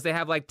women, because they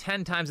have like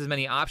 10 times as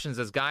many options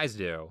as guys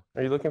do.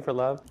 Are you looking for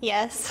love?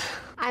 Yes.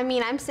 I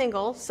mean, I'm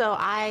single, so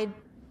I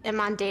am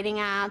on dating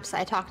apps.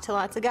 I talk to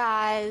lots of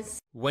guys.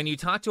 When you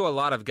talk to a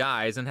lot of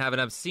guys and have an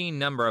obscene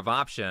number of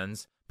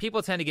options,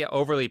 people tend to get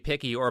overly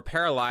picky or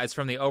paralyzed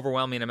from the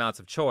overwhelming amounts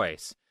of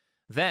choice.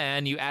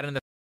 Then you add in the...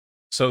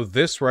 So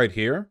this right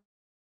here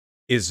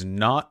is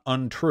not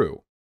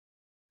untrue.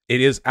 It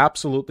is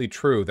absolutely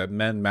true that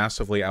men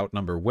massively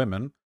outnumber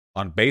women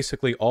on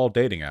basically all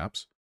dating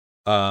apps.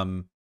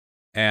 And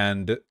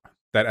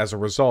that as a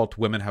result,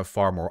 women have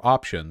far more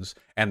options,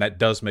 and that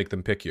does make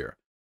them pickier.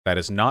 That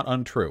is not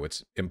untrue.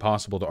 It's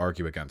impossible to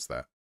argue against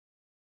that.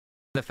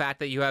 The fact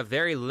that you have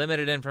very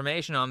limited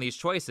information on these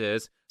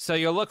choices, so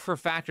you'll look for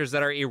factors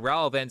that are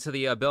irrelevant to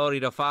the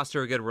ability to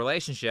foster a good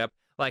relationship,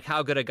 like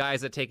how good a guy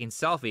is at taking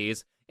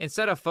selfies,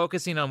 instead of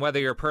focusing on whether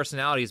your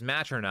personalities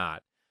match or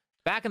not.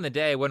 Back in the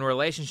day when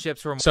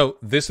relationships were... So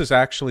this is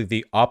actually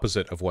the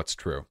opposite of what's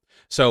true.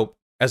 So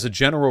as a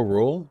general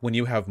rule, when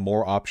you have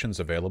more options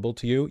available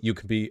to you, you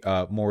can be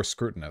more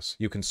scrutinous.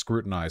 You can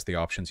scrutinize the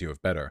options you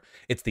have better.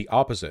 It's the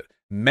opposite.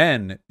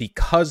 Men,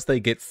 because they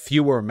get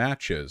fewer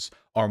matches,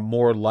 are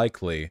more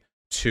likely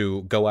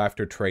to go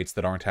after traits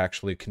that aren't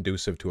actually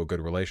conducive to a good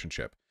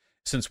relationship.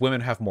 Since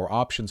women have more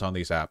options on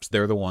these apps,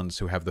 they're the ones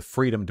who have the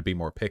freedom to be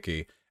more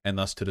picky and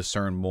thus to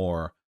discern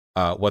more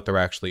what they're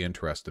actually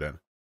interested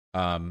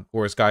in.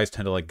 Whereas guys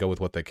tend to like go with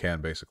what they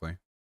can, basically.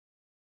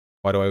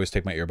 Why do I always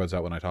take my earbuds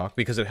out when I talk?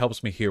 Because it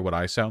helps me hear what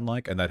I sound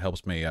like, and that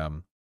helps me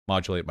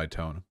modulate my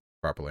tone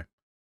properly.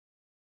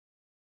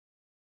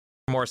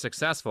 More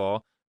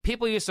successful,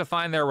 people used to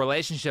find their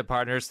relationship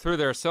partners through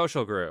their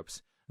social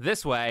groups.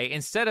 This way,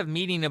 instead of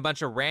meeting a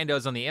bunch of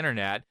randos on the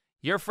internet,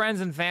 your friends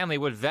and family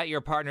would vet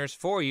your partners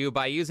for you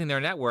by using their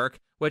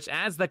network, which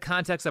adds the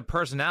context of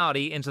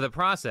personality into the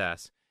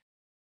process.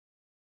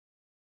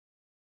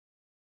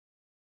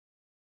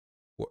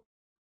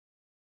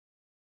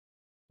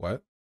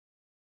 What?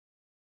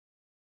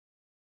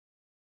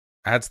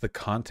 Adds the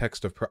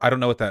context of... I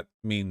don't know what that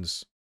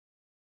means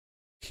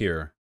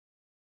here.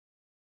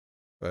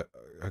 But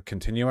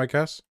continue, I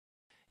guess?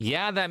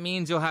 Yeah, that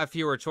means you'll have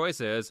fewer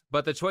choices,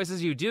 but the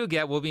choices you do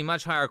get will be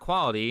much higher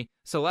quality,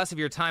 so less of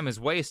your time is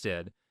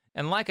wasted.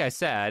 And like I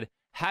said,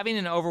 having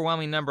an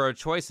overwhelming number of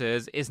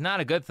choices is not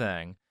a good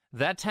thing.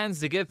 That tends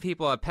to give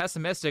people a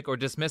pessimistic or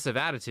dismissive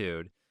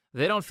attitude.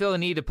 They don't feel the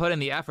need to put in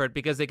the effort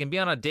because they can be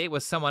on a date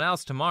with someone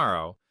else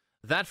tomorrow.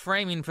 That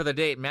framing for the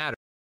date matters.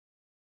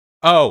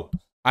 Oh,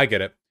 I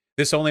get it.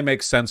 This only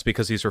makes sense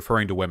because he's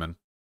referring to women.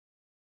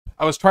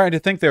 I was trying to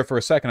think there for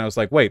a second. I was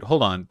like, wait,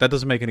 hold on. That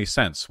doesn't make any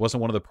sense.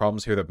 Wasn't one of the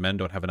problems here that men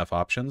don't have enough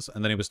options?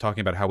 And then he was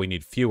talking about how we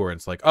need fewer, and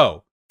it's like,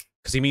 oh,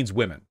 because he means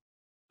women.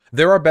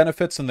 There are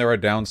benefits and there are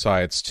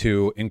downsides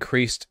to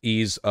increased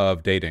ease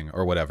of dating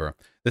or whatever.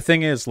 The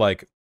thing is,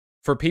 like,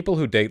 for people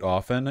who date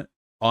often,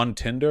 on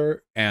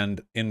Tinder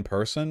and in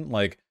person,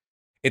 like,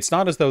 it's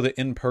not as though the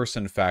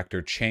in-person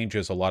factor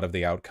changes a lot of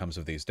the outcomes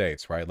of these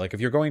dates, right? Like, if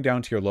you're going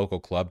down to your local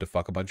club to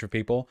fuck a bunch of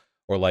people,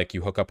 or, like,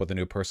 you hook up with a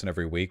new person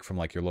every week from,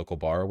 like, your local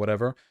bar or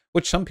whatever,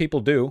 which some people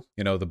do,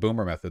 you know, the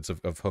boomer methods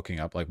of hooking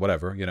up, like,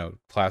 whatever, you know,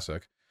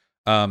 classic.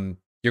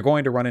 You're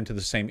going to run into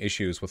the same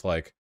issues with,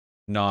 like,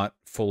 not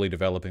fully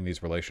developing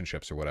these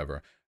relationships or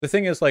whatever. The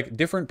thing is, like,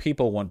 different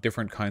people want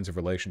different kinds of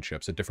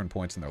relationships at different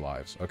points in their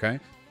lives, okay?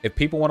 If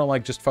people want to,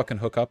 like, just fucking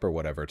hook up or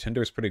whatever,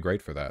 Tinder's pretty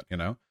great for that, you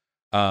know?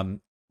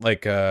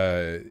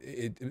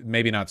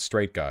 Maybe not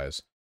straight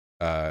guys,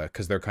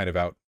 because they're kind of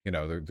out, you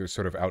know, they're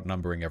sort of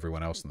outnumbering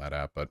everyone else in that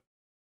app, but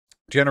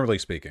generally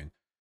speaking,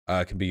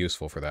 can be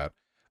useful for that.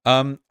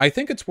 I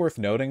think it's worth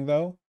noting,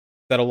 though,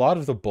 that a lot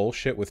of the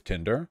bullshit with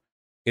Tinder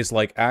is,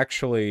 like,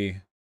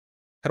 actually,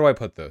 how do I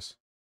put this?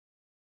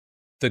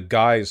 The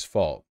guy's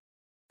fault.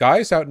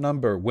 Guys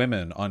outnumber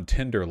women on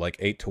Tinder like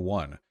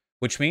 8-1,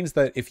 which means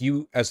that if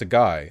you, as a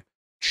guy,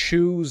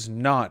 choose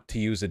not to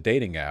use a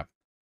dating app,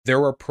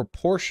 there are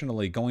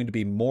proportionally going to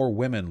be more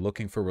women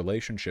looking for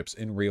relationships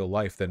in real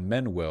life than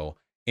men will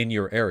in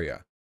your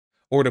area.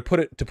 Or to put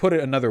it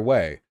another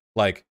way,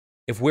 like,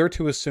 if we're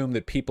to assume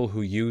that people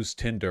who use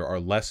Tinder are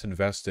less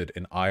invested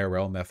in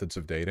IRL methods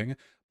of dating,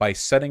 by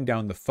setting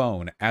down the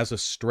phone as a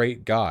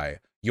straight guy,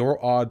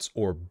 your odds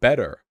are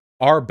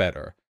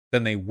better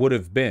than they would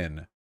have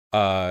been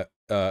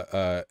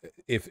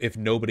if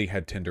nobody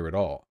had Tinder at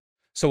all.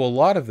 So a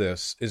lot of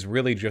this is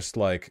really just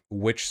like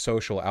which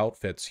social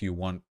outfits you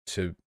want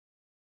to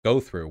go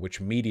through,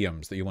 which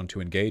mediums that you want to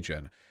engage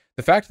in.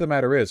 The fact of the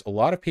matter is, a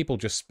lot of people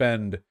just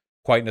spend,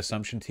 quite an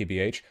assumption,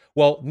 TBH.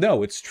 Well,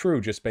 no, it's true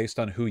just based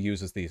on who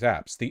uses these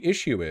apps. The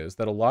issue is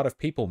that a lot of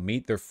people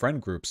meet their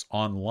friend groups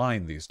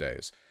online these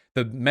days.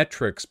 The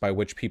metrics by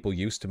which people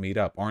used to meet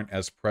up aren't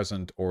as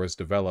present or as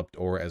developed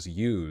or as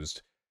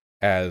used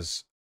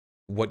as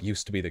what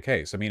used to be the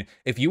case. I mean,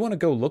 if you want to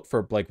go look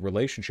for, like,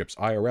 relationships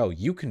IRL,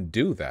 you can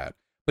do that.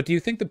 But do you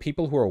think the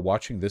people who are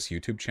watching this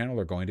YouTube channel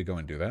are going to go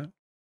and do that?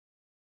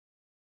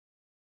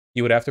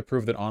 You would have to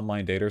prove that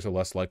online daters are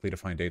less likely to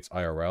find dates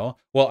IRL.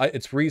 Well,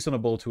 it's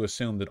reasonable to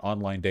assume that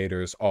online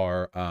daters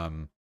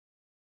aren't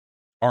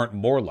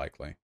more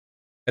likely.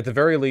 At the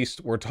very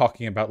least, we're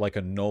talking about, like,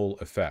 a null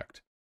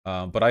effect.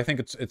 But I think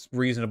it's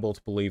reasonable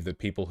to believe that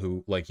people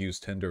who, like, use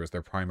Tinder as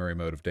their primary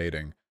mode of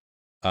dating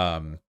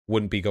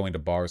wouldn't be going to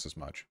bars as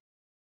much.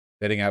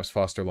 Dating apps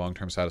foster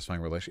long-term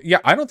satisfying relationships. Yeah,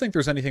 I don't think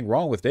there's anything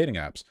wrong with dating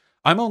apps.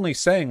 I'm only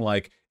saying,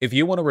 like, if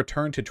you want to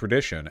return to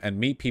tradition and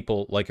meet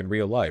people, like, in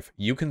real life,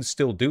 you can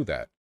still do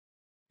that.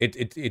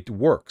 It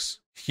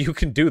works. You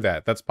can do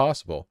that. That's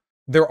possible.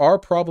 There are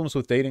problems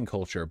with dating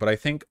culture, but I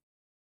think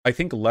I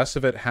think less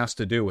of it has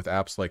to do with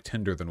apps like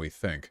Tinder than we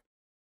think.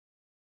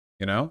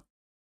 You know?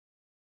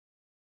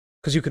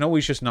 Because you can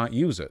always just not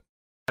use it.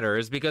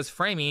 Matters because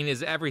framing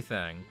is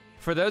everything.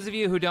 For those of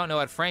you who don't know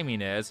what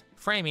framing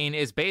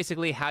is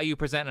basically how you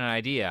present an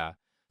idea.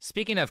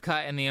 Speaking of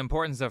cut and the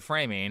importance of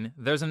framing,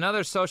 there's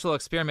another social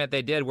experiment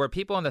they did where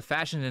people in the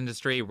fashion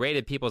industry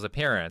rated people's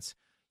appearance.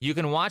 You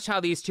can watch how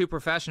these two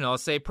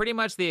professionals say pretty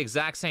much the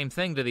exact same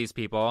thing to these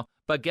people,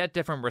 but get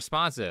different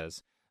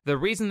responses. The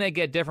reason they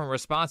get different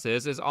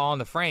responses is all in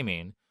the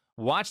framing.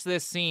 Watch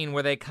this scene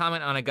where they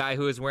comment on a guy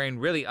who is wearing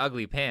really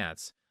ugly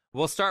pants.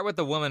 We'll start with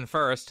the woman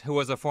first, who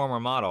was a former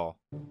model.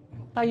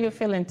 How you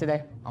feeling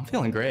today? I'm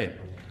feeling great.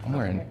 I'm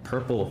wearing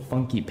purple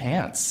funky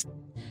pants.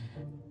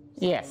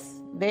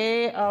 Yes,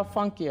 they are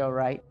funky, all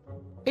right.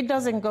 It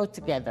doesn't go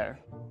together.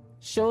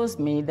 Shows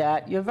me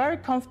that you're very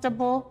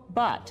comfortable,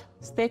 but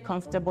stay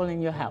comfortable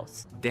in your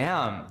house.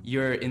 Damn,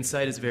 your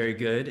insight is very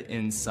good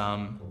in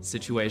some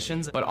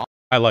situations, but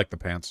I like the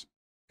pants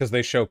because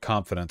they show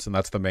confidence, and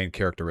that's the main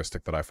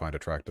characteristic that I find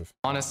attractive.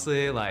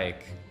 honestly,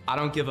 like, I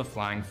don't give a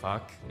flying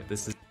fuck if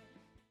this is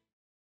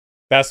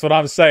That's what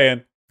I'm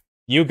saying.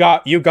 You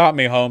got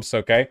me, Holmes,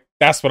 okay?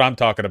 That's what I'm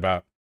talking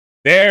about.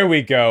 There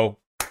we go.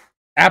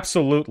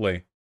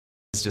 Absolutely.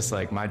 it's just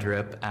like my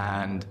drip,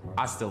 and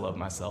I still love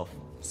myself.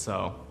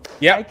 So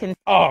Yeah. I can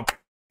Oh,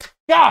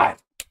 God.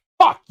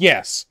 Fuck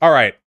yes. All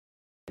right.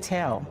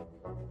 tell.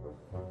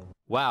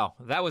 Wow,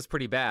 that was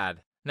pretty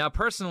bad. Now,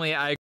 personally,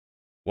 I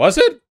Was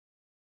it?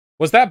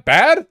 Was that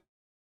bad?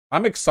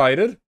 I'm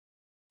excited.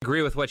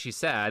 agree with what she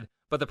said,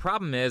 but the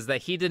problem is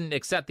that he didn't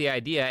accept the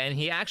idea and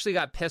he actually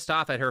got pissed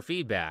off at her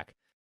feedback.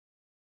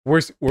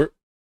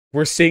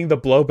 We're seeing the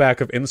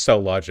blowback of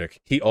incel logic.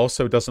 He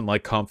also doesn't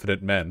like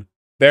confident men.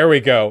 There we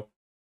go.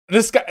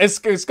 This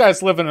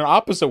guy's living in an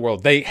opposite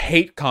world. They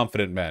hate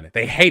confident men.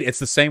 They hate. It's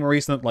the same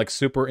reason that like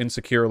super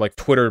insecure like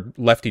Twitter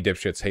lefty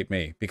dipshits hate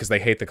me, because they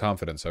hate the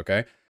confidence.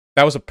 Okay,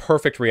 that was a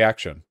perfect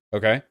reaction.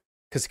 Okay,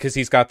 because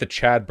he's got the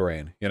Chad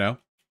brain. You know.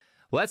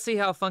 Let's see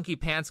how Funky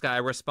Pants Guy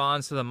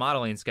responds to the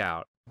modeling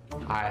scout.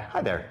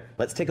 Hi there.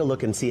 Let's take a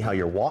look and see how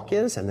your walk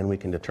is, and then we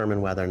can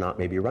determine whether or not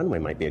maybe runway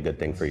might be a good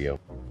thing for you.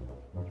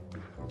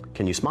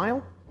 Can you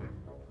smile?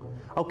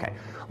 Okay.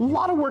 A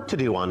lot of work to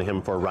do on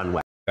him for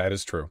runway. That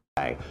is true.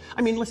 I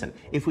mean, listen,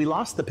 if we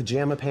lost the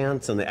pajama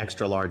pants and the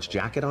extra large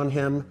jacket on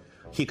him,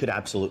 he could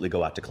absolutely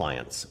go out to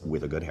clients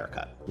with a good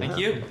haircut. Thank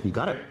you. You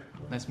got it.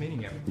 Nice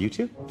meeting you. You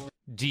too.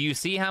 Do you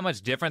see how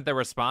much different the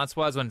response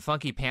was when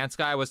Funky Pants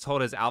Guy was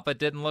told his outfit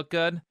didn't look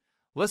good?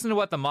 Listen to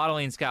what the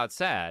modeling scout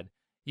said.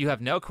 You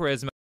have no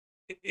charisma.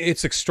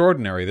 It's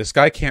extraordinary. This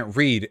guy can't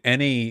read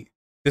any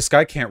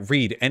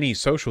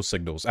social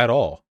signals at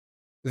all.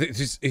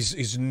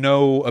 He's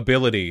no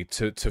ability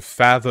to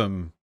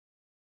fathom.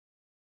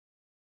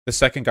 The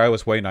second guy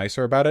was way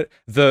nicer about it.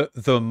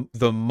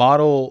 The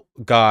model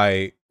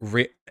guy,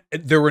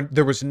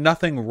 there was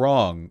nothing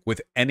wrong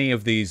with any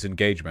of these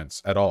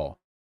engagements at all.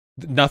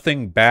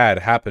 Nothing bad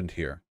happened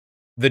here.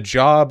 The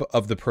job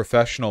of the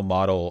professional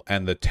model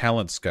and the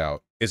talent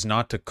scout is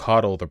not to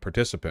coddle the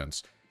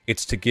participants.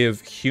 It's to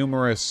give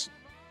humorous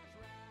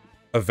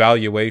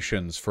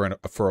evaluations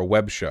for a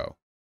web show.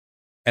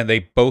 And they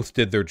both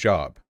did their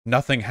job.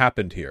 Nothing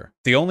happened here.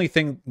 The only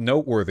thing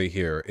noteworthy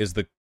here is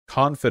the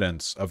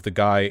confidence of the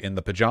guy in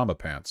the pajama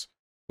pants,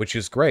 which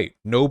is great.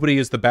 Nobody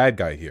is the bad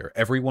guy here.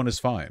 Everyone is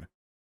fine.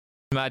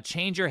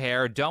 Change your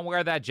hair, don't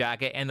wear that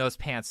jacket, and those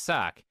pants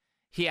suck.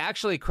 He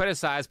actually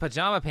criticized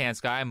Pajama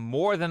Pants Guy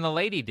more than the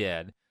lady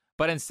did.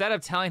 But instead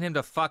of telling him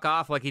to fuck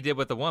off like he did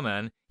with the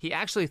woman, he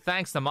actually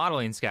thanks the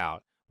modeling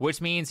scout, which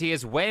means he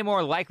is way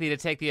more likely to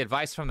take the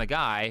advice from the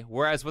guy,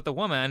 whereas with the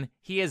woman,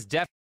 he is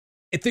definitely...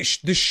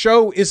 The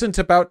show isn't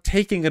about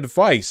taking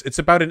advice. It's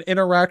about an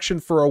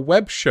interaction for a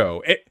web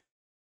show.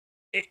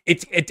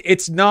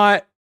 It's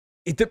not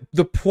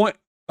the point.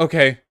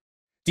 Okay,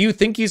 do you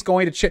think he's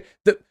going to change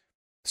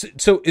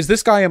So is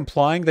this guy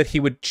implying that he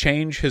would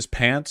change his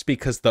pants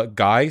because the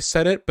guy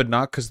said it, but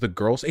not because the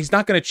girl? He's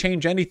not going to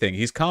change anything.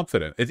 He's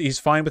confident. He's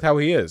fine with how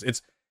he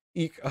is.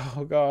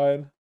 Oh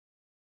God.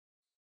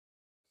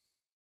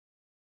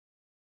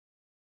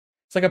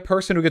 It's like a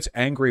person who gets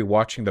angry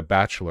watching The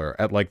Bachelor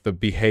at like the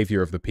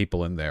behavior of the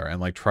people in there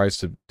and like tries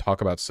to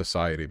talk about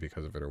society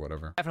because of it or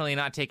whatever. Definitely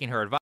not taking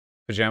her advice.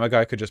 Pajama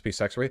guy could just be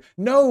sex raped.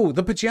 No,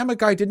 the pajama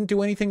guy didn't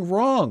do anything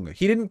wrong.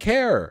 He didn't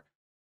care.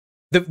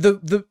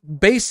 The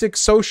basic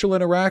social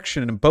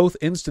interaction in both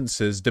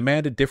instances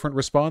demanded different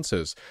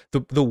responses.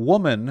 The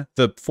woman,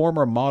 the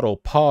former model,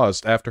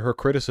 paused after her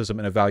criticism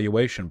and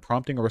evaluation,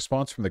 prompting a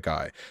response from the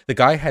guy. The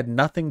guy had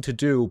nothing to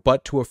do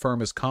but to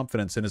affirm his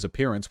confidence in his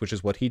appearance, which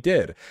is what he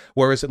did.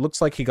 Whereas it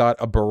looks like he got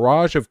a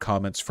barrage of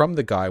comments from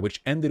the guy,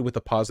 which ended with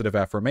a positive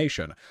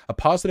affirmation. A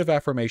positive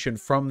affirmation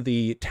from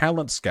the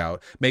talent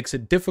scout makes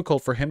it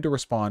difficult for him to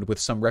respond with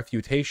some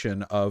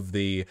refutation of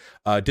the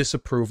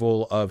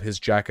disapproval of his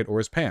jacket or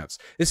his pants.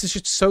 This is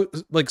just so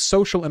like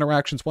social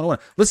interactions 101.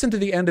 Listen to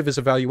the end of his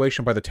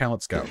evaluation by the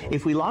talent scout.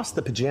 If we lost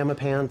the pajama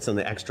pants and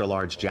the extra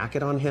large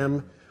jacket on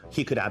him,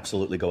 he could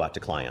absolutely go out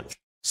to clients.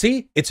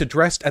 See, it's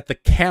addressed at the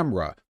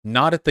camera,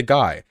 not at the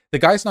guy. The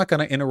guy's not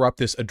going to interrupt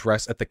this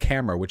address at the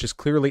camera, which is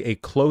clearly a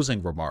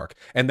closing remark,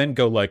 and then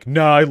go like,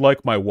 nah, I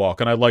like my walk,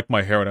 and I like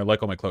my hair, and I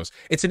like all my clothes.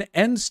 It's an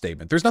end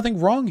statement. There's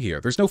nothing wrong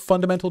here. There's no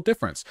fundamental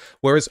difference.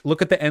 Whereas,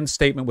 look at the end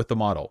statement with the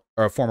model,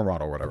 or a former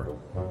model, or whatever.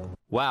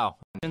 Wow.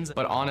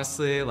 But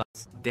honestly, like,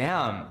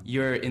 damn,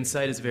 your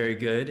insight is very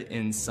good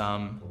in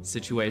some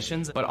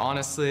situations. But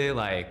honestly,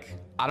 like,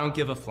 I don't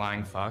give a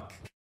flying fuck.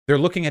 They're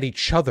looking at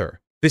each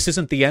other. This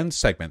isn't the end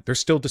segment. They're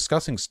still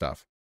discussing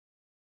stuff.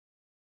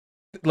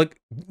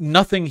 Like,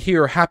 nothing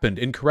here happened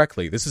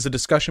incorrectly. This is a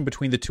discussion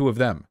between the two of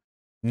them,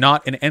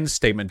 not an end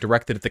statement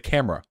directed at the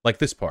camera, like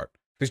this part.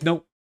 There's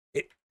no...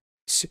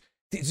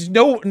 there's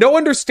no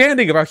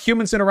understanding of how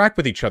humans interact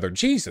with each other.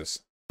 Jesus.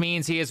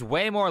 Means he is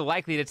way more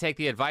likely to take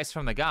the advice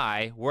from the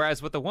guy,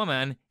 whereas with the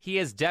woman, he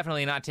is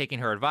definitely not taking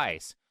her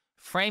advice.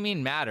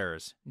 Framing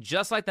matters.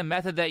 Just like the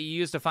method that you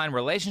use to find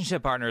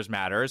relationship partners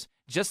matters,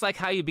 just like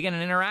how you begin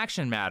an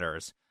interaction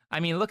matters. I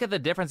mean, look at the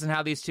difference in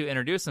how these two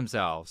introduce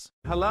themselves.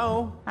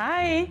 Hello.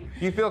 Hi.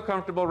 Do you feel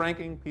comfortable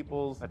ranking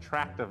people's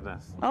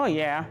attractiveness? Oh,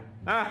 yeah.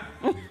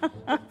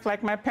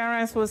 Like my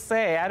parents would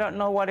say, I don't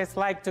know what it's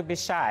like to be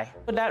shy.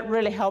 But that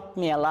really helped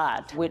me a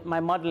lot with my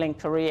modeling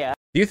career.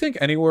 Do you think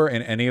anywhere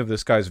in any of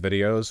this guy's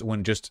videos,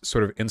 when just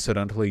sort of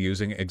incidentally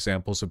using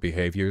examples of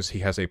behaviors, he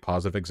has a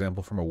positive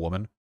example from a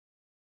woman?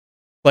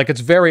 Like,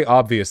 it's very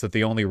obvious that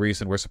the only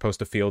reason we're supposed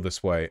to feel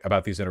this way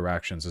about these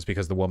interactions is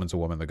because the woman's a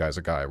woman, the guy's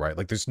a guy, right?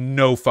 Like, there's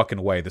no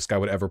fucking way this guy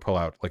would ever pull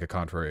out, like, a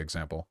contrary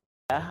example.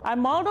 I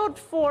modeled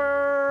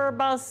for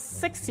about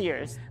 6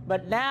 years,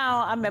 but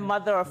now I'm a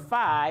mother of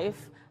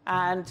 5,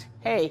 and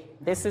hey,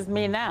 this is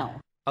me now.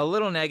 A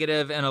little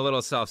negative and a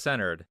little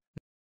self-centered.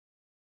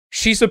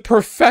 She's a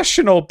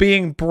professional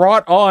being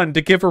brought on to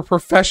give her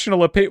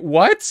professional opinion.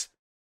 What?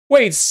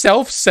 Wait,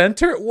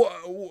 self-centered?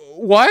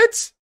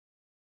 What?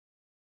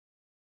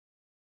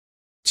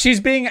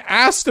 She's being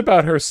asked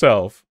about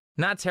herself.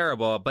 Not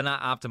terrible, but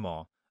not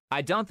optimal.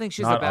 I don't think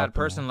she's Not a bad optimal.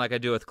 person like I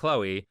do with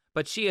Chloe,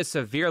 but she is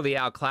severely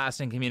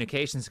outclassed in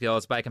communication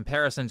skills by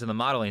comparison to the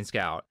modeling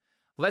scout.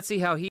 Let's see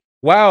how he...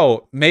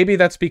 Wow, maybe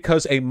that's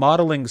because a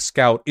modeling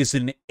scout is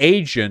an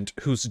agent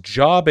whose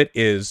job it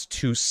is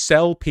to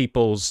sell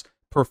people's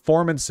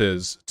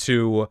performances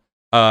to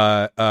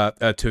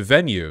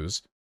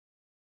venues,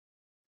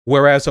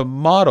 whereas a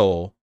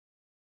model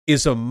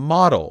is a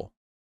model.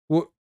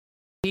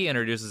 He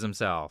introduces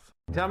himself.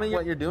 Tell me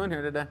what you're doing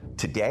here today.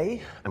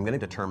 Today, I'm going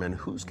to determine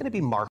who's going to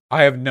be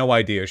I have no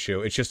idea,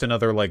 Shu. It's just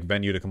another, like,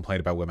 venue to complain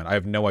about women. I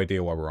have no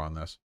idea why we're on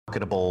this.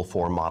 marketable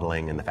for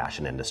modeling in the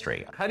fashion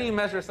industry. How do you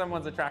measure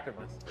someone's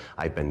attractiveness?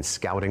 I've been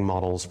scouting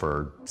models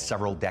for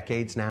several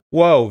decades now.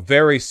 Whoa,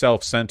 very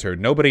self-centered.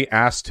 Nobody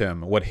asked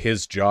him what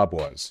his job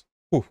was.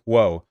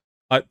 Whoa.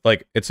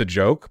 Like, it's a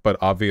joke, but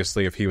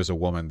obviously if he was a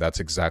woman,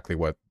 that's exactly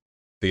what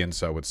the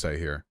incel would say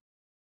here.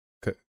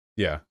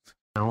 Yeah.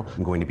 Now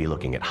I'm going to be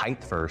looking at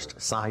height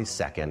first, size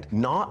second.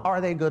 Not are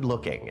they good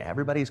looking.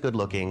 Everybody's good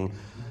looking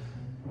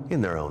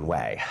in their own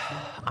way.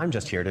 I'm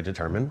just here to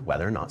determine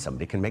whether or not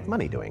somebody can make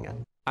money doing it.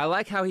 I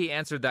like how he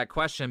answered that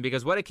question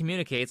because what it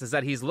communicates is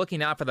that he's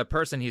looking out for the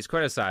person he's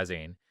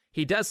criticizing.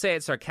 He does say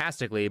it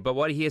sarcastically, but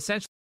what he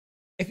essentially...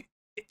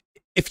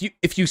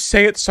 If you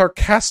say it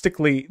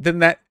sarcastically, then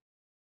that...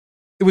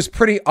 It was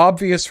pretty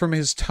obvious from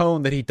his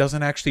tone that he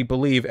doesn't actually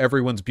believe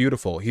everyone's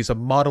beautiful. He's a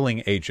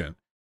modeling agent.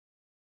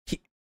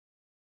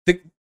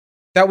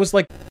 That was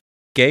like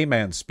gay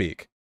man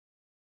speak.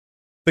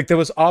 Like, there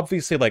was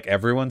obviously, like,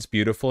 everyone's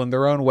beautiful in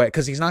their own way,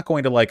 because he's not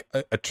going to, like,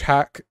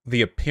 attack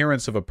the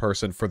appearance of a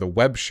person for the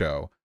web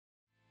show.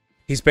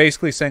 He's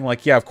basically saying,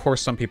 like, yeah, of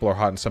course some people are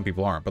hot and some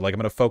people aren't, but, like, I'm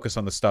going to focus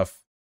on the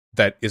stuff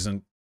that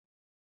isn't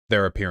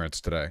their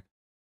appearance today.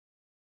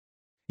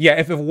 Yeah,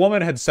 if a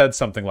woman had said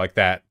something like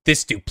that,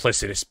 this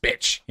duplicitous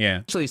bitch, yeah.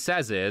 actually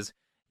says is,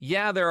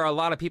 yeah, there are a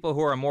lot of people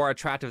who are more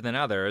attractive than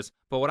others,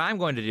 but what I'm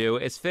going to do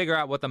is figure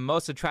out what the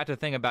most attractive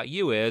thing about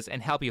you is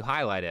and help you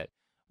highlight it,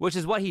 which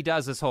is what he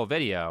does this whole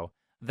video.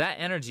 That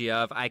energy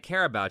of, I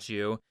care about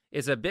you,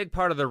 is a big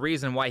part of the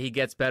reason why he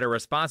gets better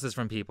responses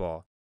from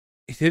people.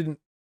 He didn't...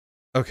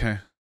 Okay.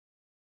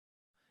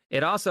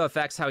 It also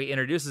affects how he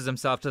introduces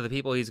himself to the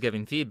people he's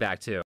giving feedback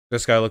to.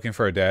 This guy looking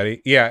for a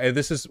daddy? Yeah,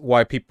 this is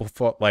why people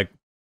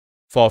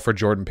fall for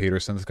Jordan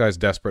Peterson. This guy's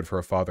desperate for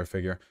a father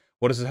figure.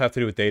 What does this have to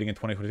do with dating in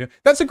 2022?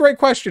 That's a great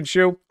question,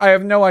 Shu. I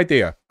have no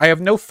idea. I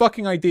have no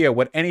fucking idea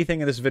what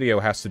anything in this video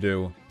has to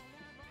do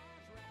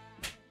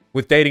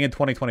with dating in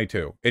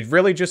 2022. It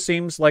really just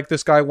seems like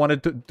this guy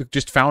wanted to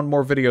just found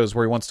more videos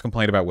where he wants to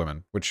complain about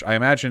women, which I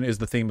imagine is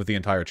the theme of the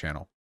entire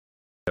channel.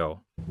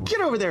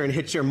 Get over there and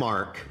hit your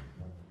mark.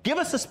 Give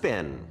us a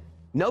spin.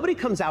 Nobody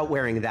comes out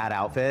wearing that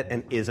outfit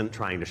and isn't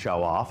trying to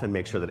show off and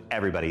make sure that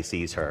everybody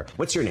sees her.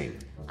 What's your name?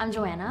 I'm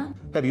Joanna.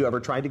 Have you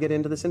ever tried to get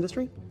into this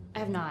industry? I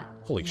have not.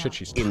 Holy shit,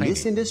 she's In tiny.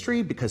 this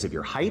industry, because of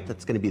your height,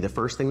 that's going to be the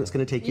first thing that's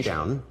going to take you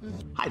down.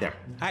 Hi there.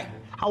 Hi.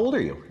 How old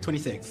are you?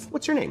 26.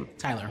 What's your name?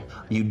 Tyler.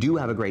 You do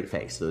have a great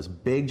face. Those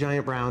big,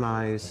 giant brown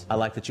eyes. I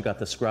like that you got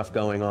the scruff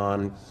going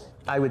on.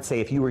 I would say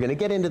if you were going to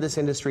get into this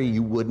industry,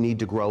 you would need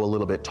to grow a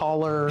little bit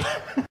taller.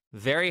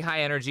 Very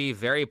high energy,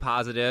 very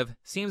positive.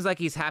 Seems like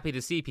he's happy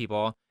to see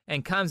people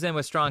and comes in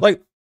with strong...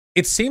 Like,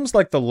 it seems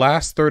like the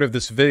last third of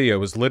this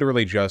video is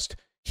literally just,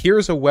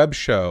 here's a web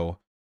show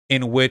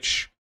in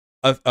which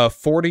a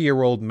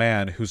 40-year-old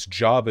man whose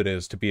job it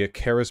is to be a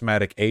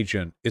charismatic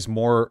agent is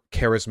more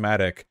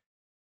charismatic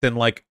than,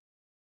 like,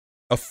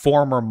 a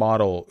former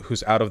model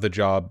who's out of the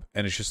job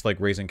and is just, like,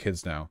 raising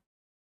kids now.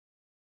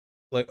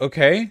 Like,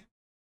 okay.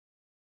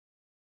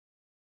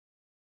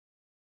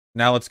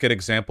 Now let's get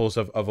examples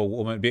of a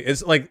woman.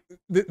 It's like,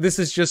 this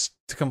is just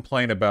to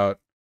complain about.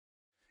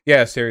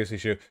 Yeah, seriously,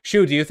 Shu.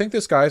 Shu, do you think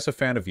this guy is a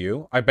fan of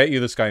you? I bet you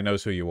this guy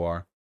knows who you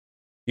are.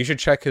 You should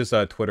check his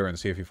Twitter and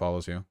see if he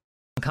follows you.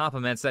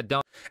 Compliments that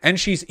don't... And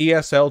she's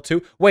ESL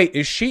too? Wait,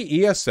 is she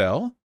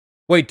ESL?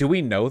 Wait, do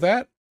we know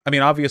that? I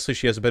mean, obviously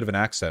she has a bit of an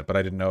accent, but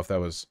I didn't know if that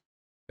was...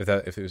 If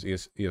it was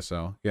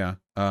ESL. Yeah.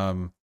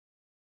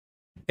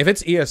 If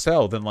it's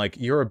ESL, then, like,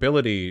 your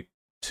ability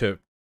to...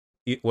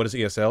 What is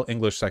ESL?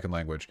 English second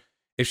language.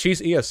 If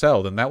she's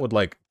ESL, then that would,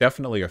 like,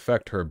 definitely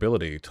affect her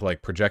ability to,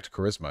 like, project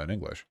charisma in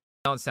English.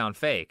 Don't sound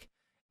fake.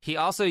 He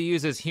also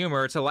uses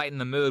humor to lighten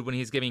the mood when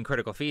he's giving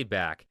critical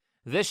feedback.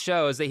 This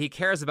shows that he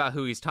cares about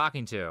who he's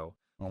talking to.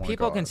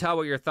 People can tell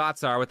what your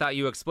thoughts are without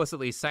you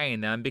explicitly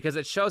saying them because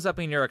it shows up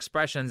in your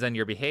expressions and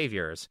your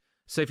behaviors.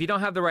 So if you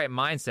don't have the right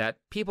mindset,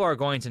 people are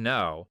going to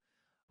know.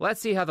 Let's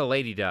see how the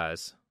lady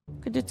does.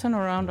 Could you turn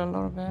around a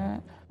little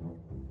bit?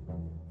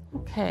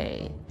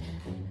 Okay.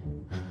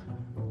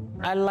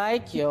 I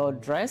like your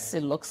dress.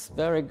 It looks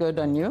very good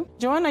on you.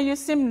 Joanna, you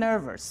seem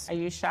nervous. Are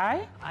you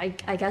shy? I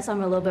guess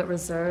I'm a little bit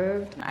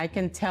reserved. I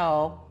can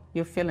tell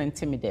you feel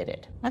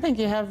intimidated. I think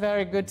you have a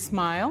very good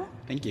smile.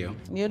 Thank you.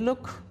 You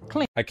look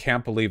clean. I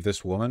can't believe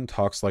this woman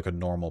talks like a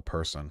normal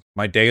person.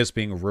 My day is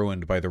being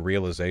ruined by the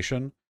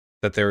realization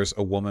that there's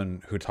a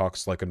woman who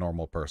talks like a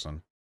normal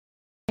person.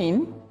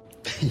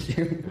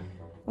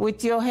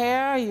 With your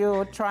hair,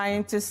 you're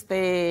trying to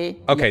stay...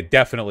 Okay,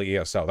 definitely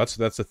ESL.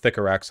 That's a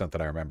thicker accent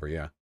that I remember,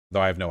 yeah.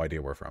 Though I have no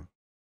idea where from.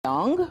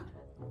 Young.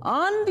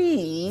 On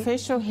the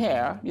facial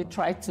hair, you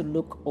try to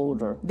look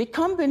older. The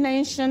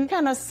combination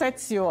kind of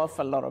sets you off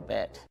a little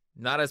bit.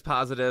 Not as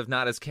positive,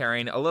 not as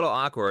caring, a little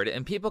awkward,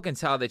 and people can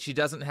tell that she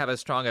doesn't have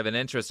as strong of an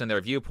interest in their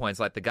viewpoints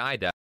like the guy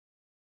does.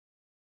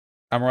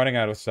 I'm running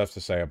out of stuff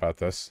to say about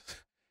this.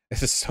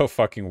 This is so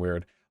fucking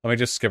weird. Let me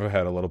just skip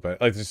ahead a little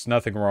bit. Like, there's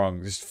nothing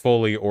wrong. Just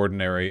fully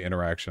ordinary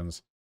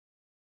interactions.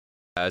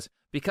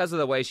 Because of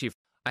the way she...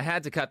 I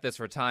had to cut this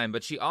for time,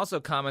 but she also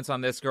comments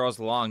on this girl's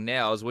long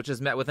nails, which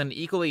is met with an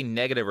equally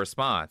negative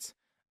response.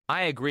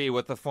 I agree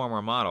with the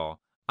former model.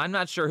 I'm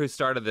not sure who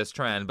started this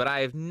trend, but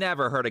I've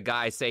never heard a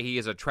guy say he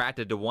is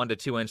attracted to 1 to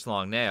 2 inch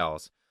long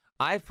nails.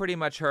 I've pretty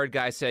much heard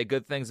guys say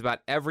good things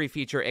about every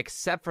feature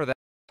except for that.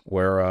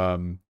 We're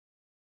on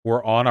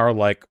our,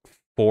 like,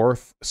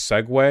 4th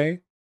segue.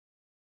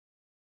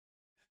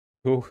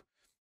 Who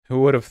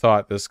would have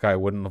thought this guy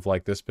wouldn't have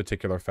liked this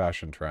particular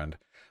fashion trend?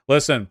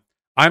 Listen,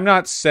 I'm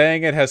not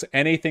saying it has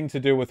anything to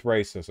do with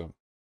racism.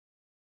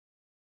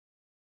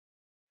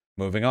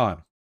 Moving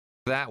on.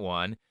 That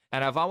one,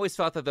 and I've always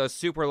felt that those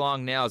super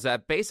long nails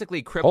that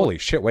basically cripple... Holy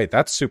shit, wait,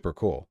 that's super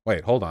cool.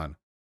 Wait, hold on.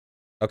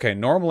 Okay,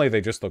 normally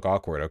they just look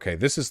awkward. Okay,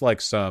 this is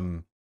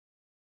some,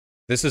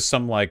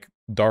 like,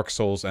 Dark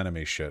Souls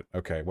enemy shit.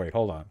 Okay, wait,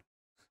 hold on.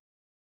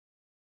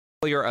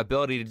 Your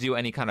ability to do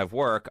any kind of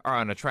work are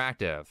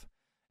unattractive.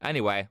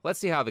 Anyway, let's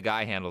see how the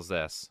guy handles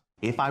this.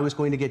 If I was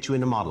going to get you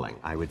into modeling,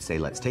 I would say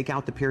let's take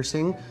out the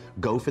piercing,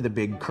 go for the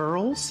big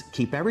curls,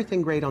 keep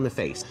everything great on the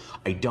face.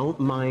 I don't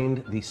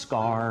mind the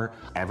scar.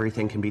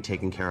 Everything can be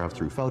taken care of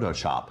through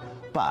Photoshop.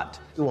 But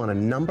you want a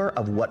number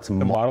of what's... The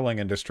modeling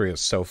industry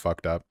is so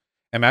fucked up.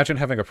 Imagine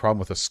having a problem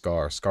with a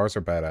scar. Scars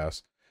are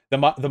badass.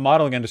 The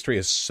modeling industry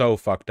is so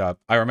fucked up.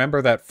 I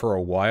remember that for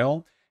a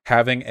while,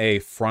 having a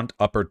front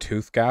upper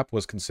tooth gap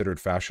was considered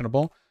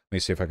fashionable. Let me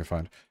see if I can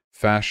find...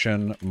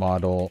 Fashion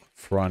model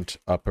front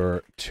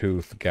upper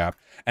tooth gap.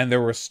 And there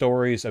were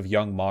stories of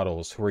young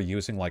models who were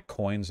using, like,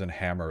 coins and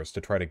hammers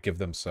to try to give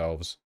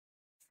themselves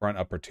front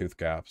upper tooth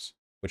gaps,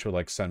 which would,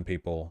 like, send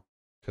people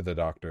to the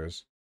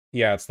doctors.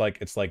 Yeah, it's like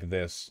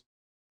this.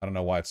 I don't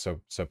know why it's so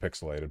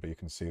pixelated, but you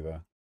can see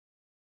there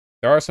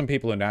are some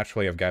people who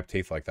naturally have gap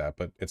teeth like that,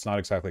 but it's not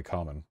exactly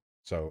common.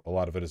 So a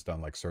lot of it is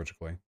done, like,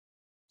 surgically.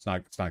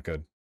 It's not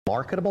good.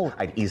 Marketable,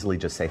 I'd easily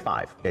just say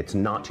 5. It's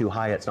not too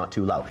high, it's not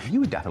too low. You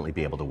would definitely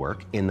be able to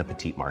work in the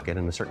petite market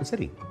in a certain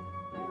city.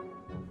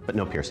 But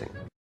no piercing.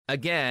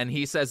 Again,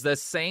 he says the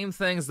same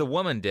things the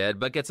woman did,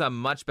 but gets a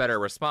much better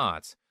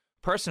response.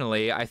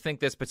 Personally, I think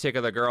this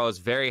particular girl is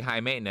very high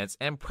maintenance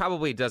and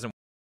probably doesn't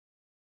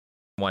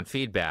want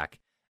feedback.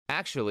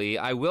 Actually,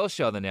 I will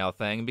show the nail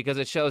thing because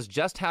it shows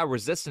just how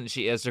resistant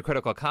she is to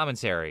critical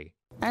commentary.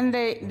 And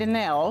the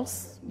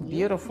nails,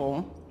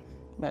 beautiful,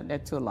 but they're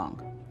too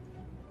long.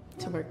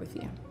 To work with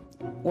you.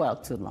 Well,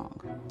 too long.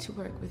 To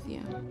work with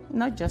you.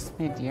 Not just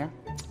me, dear.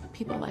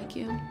 People like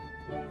you.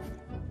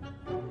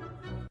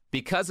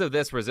 Because of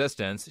this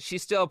resistance, she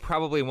still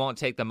probably won't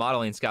take the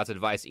modeling scout's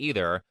advice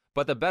either,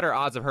 but the better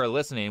odds of her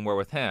listening were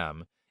with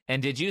him.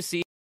 And did you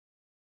see?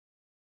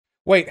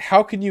 Wait,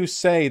 how can you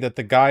say that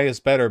the guy is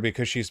better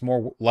because she's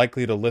more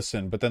likely to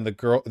listen, but then the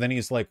girl, then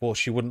he's like, well,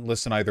 she wouldn't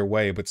listen either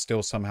way, but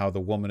still somehow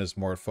the woman is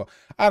more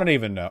I don't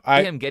even know.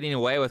 Him getting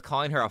away with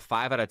calling her a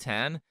 5 out of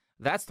 10?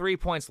 That's 3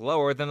 points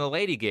lower than the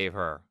lady gave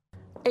her.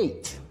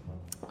 8.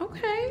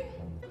 Okay.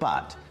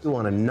 But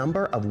on a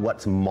number of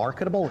what's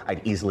marketable,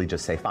 I'd easily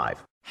just say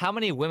 5. How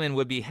many women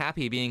would be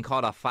happy being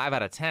called a 5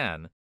 out of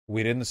 10?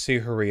 We didn't see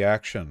her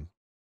reaction.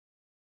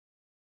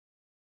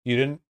 You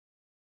didn't?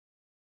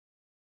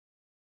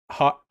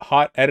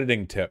 Hot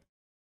editing tip.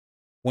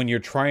 When you're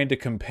trying to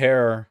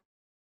compare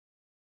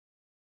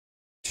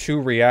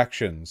 2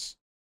 reactions,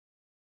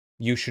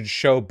 you should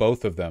show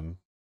both of them.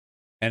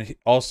 And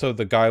also,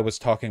 the guy was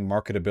talking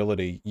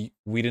marketability.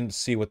 We didn't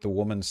see what the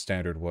woman's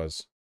standard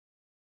was.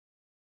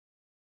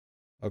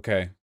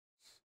 Okay.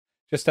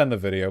 Just end the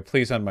video.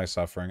 Please end my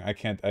suffering. I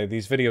can't...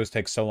 these videos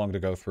take so long to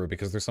go through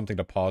because there's something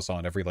to pause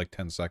on every, like,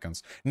 10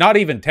 seconds. Not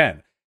even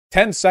 10.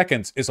 10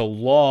 seconds is a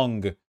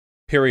long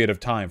period of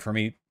time for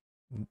me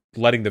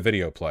letting the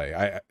video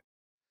play.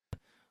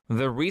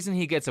 The reason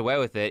he gets away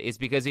with it is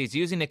because he's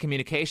using a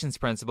communications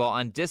principle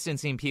on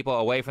distancing people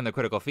away from the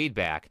critical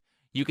feedback.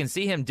 You can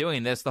see him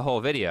doing this the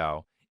whole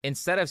video.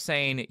 Instead of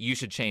saying, you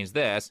should change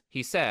this,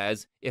 he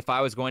says, if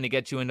I was going to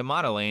get you into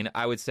modeling,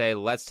 I would say,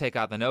 let's take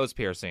out the nose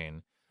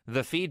piercing.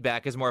 The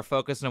feedback is more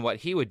focused on what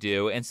he would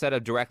do instead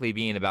of directly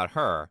being about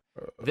her.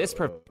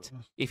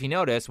 If you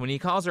notice, when he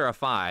calls her a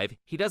 5,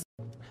 he doesn't...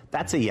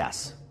 That's a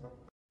yes.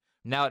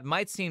 Now, it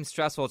might seem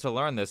stressful to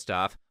learn this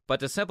stuff, but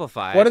to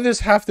simplify... What does this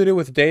have to do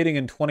with dating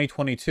in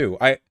 2022?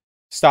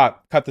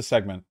 Stop. Cut the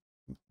segment.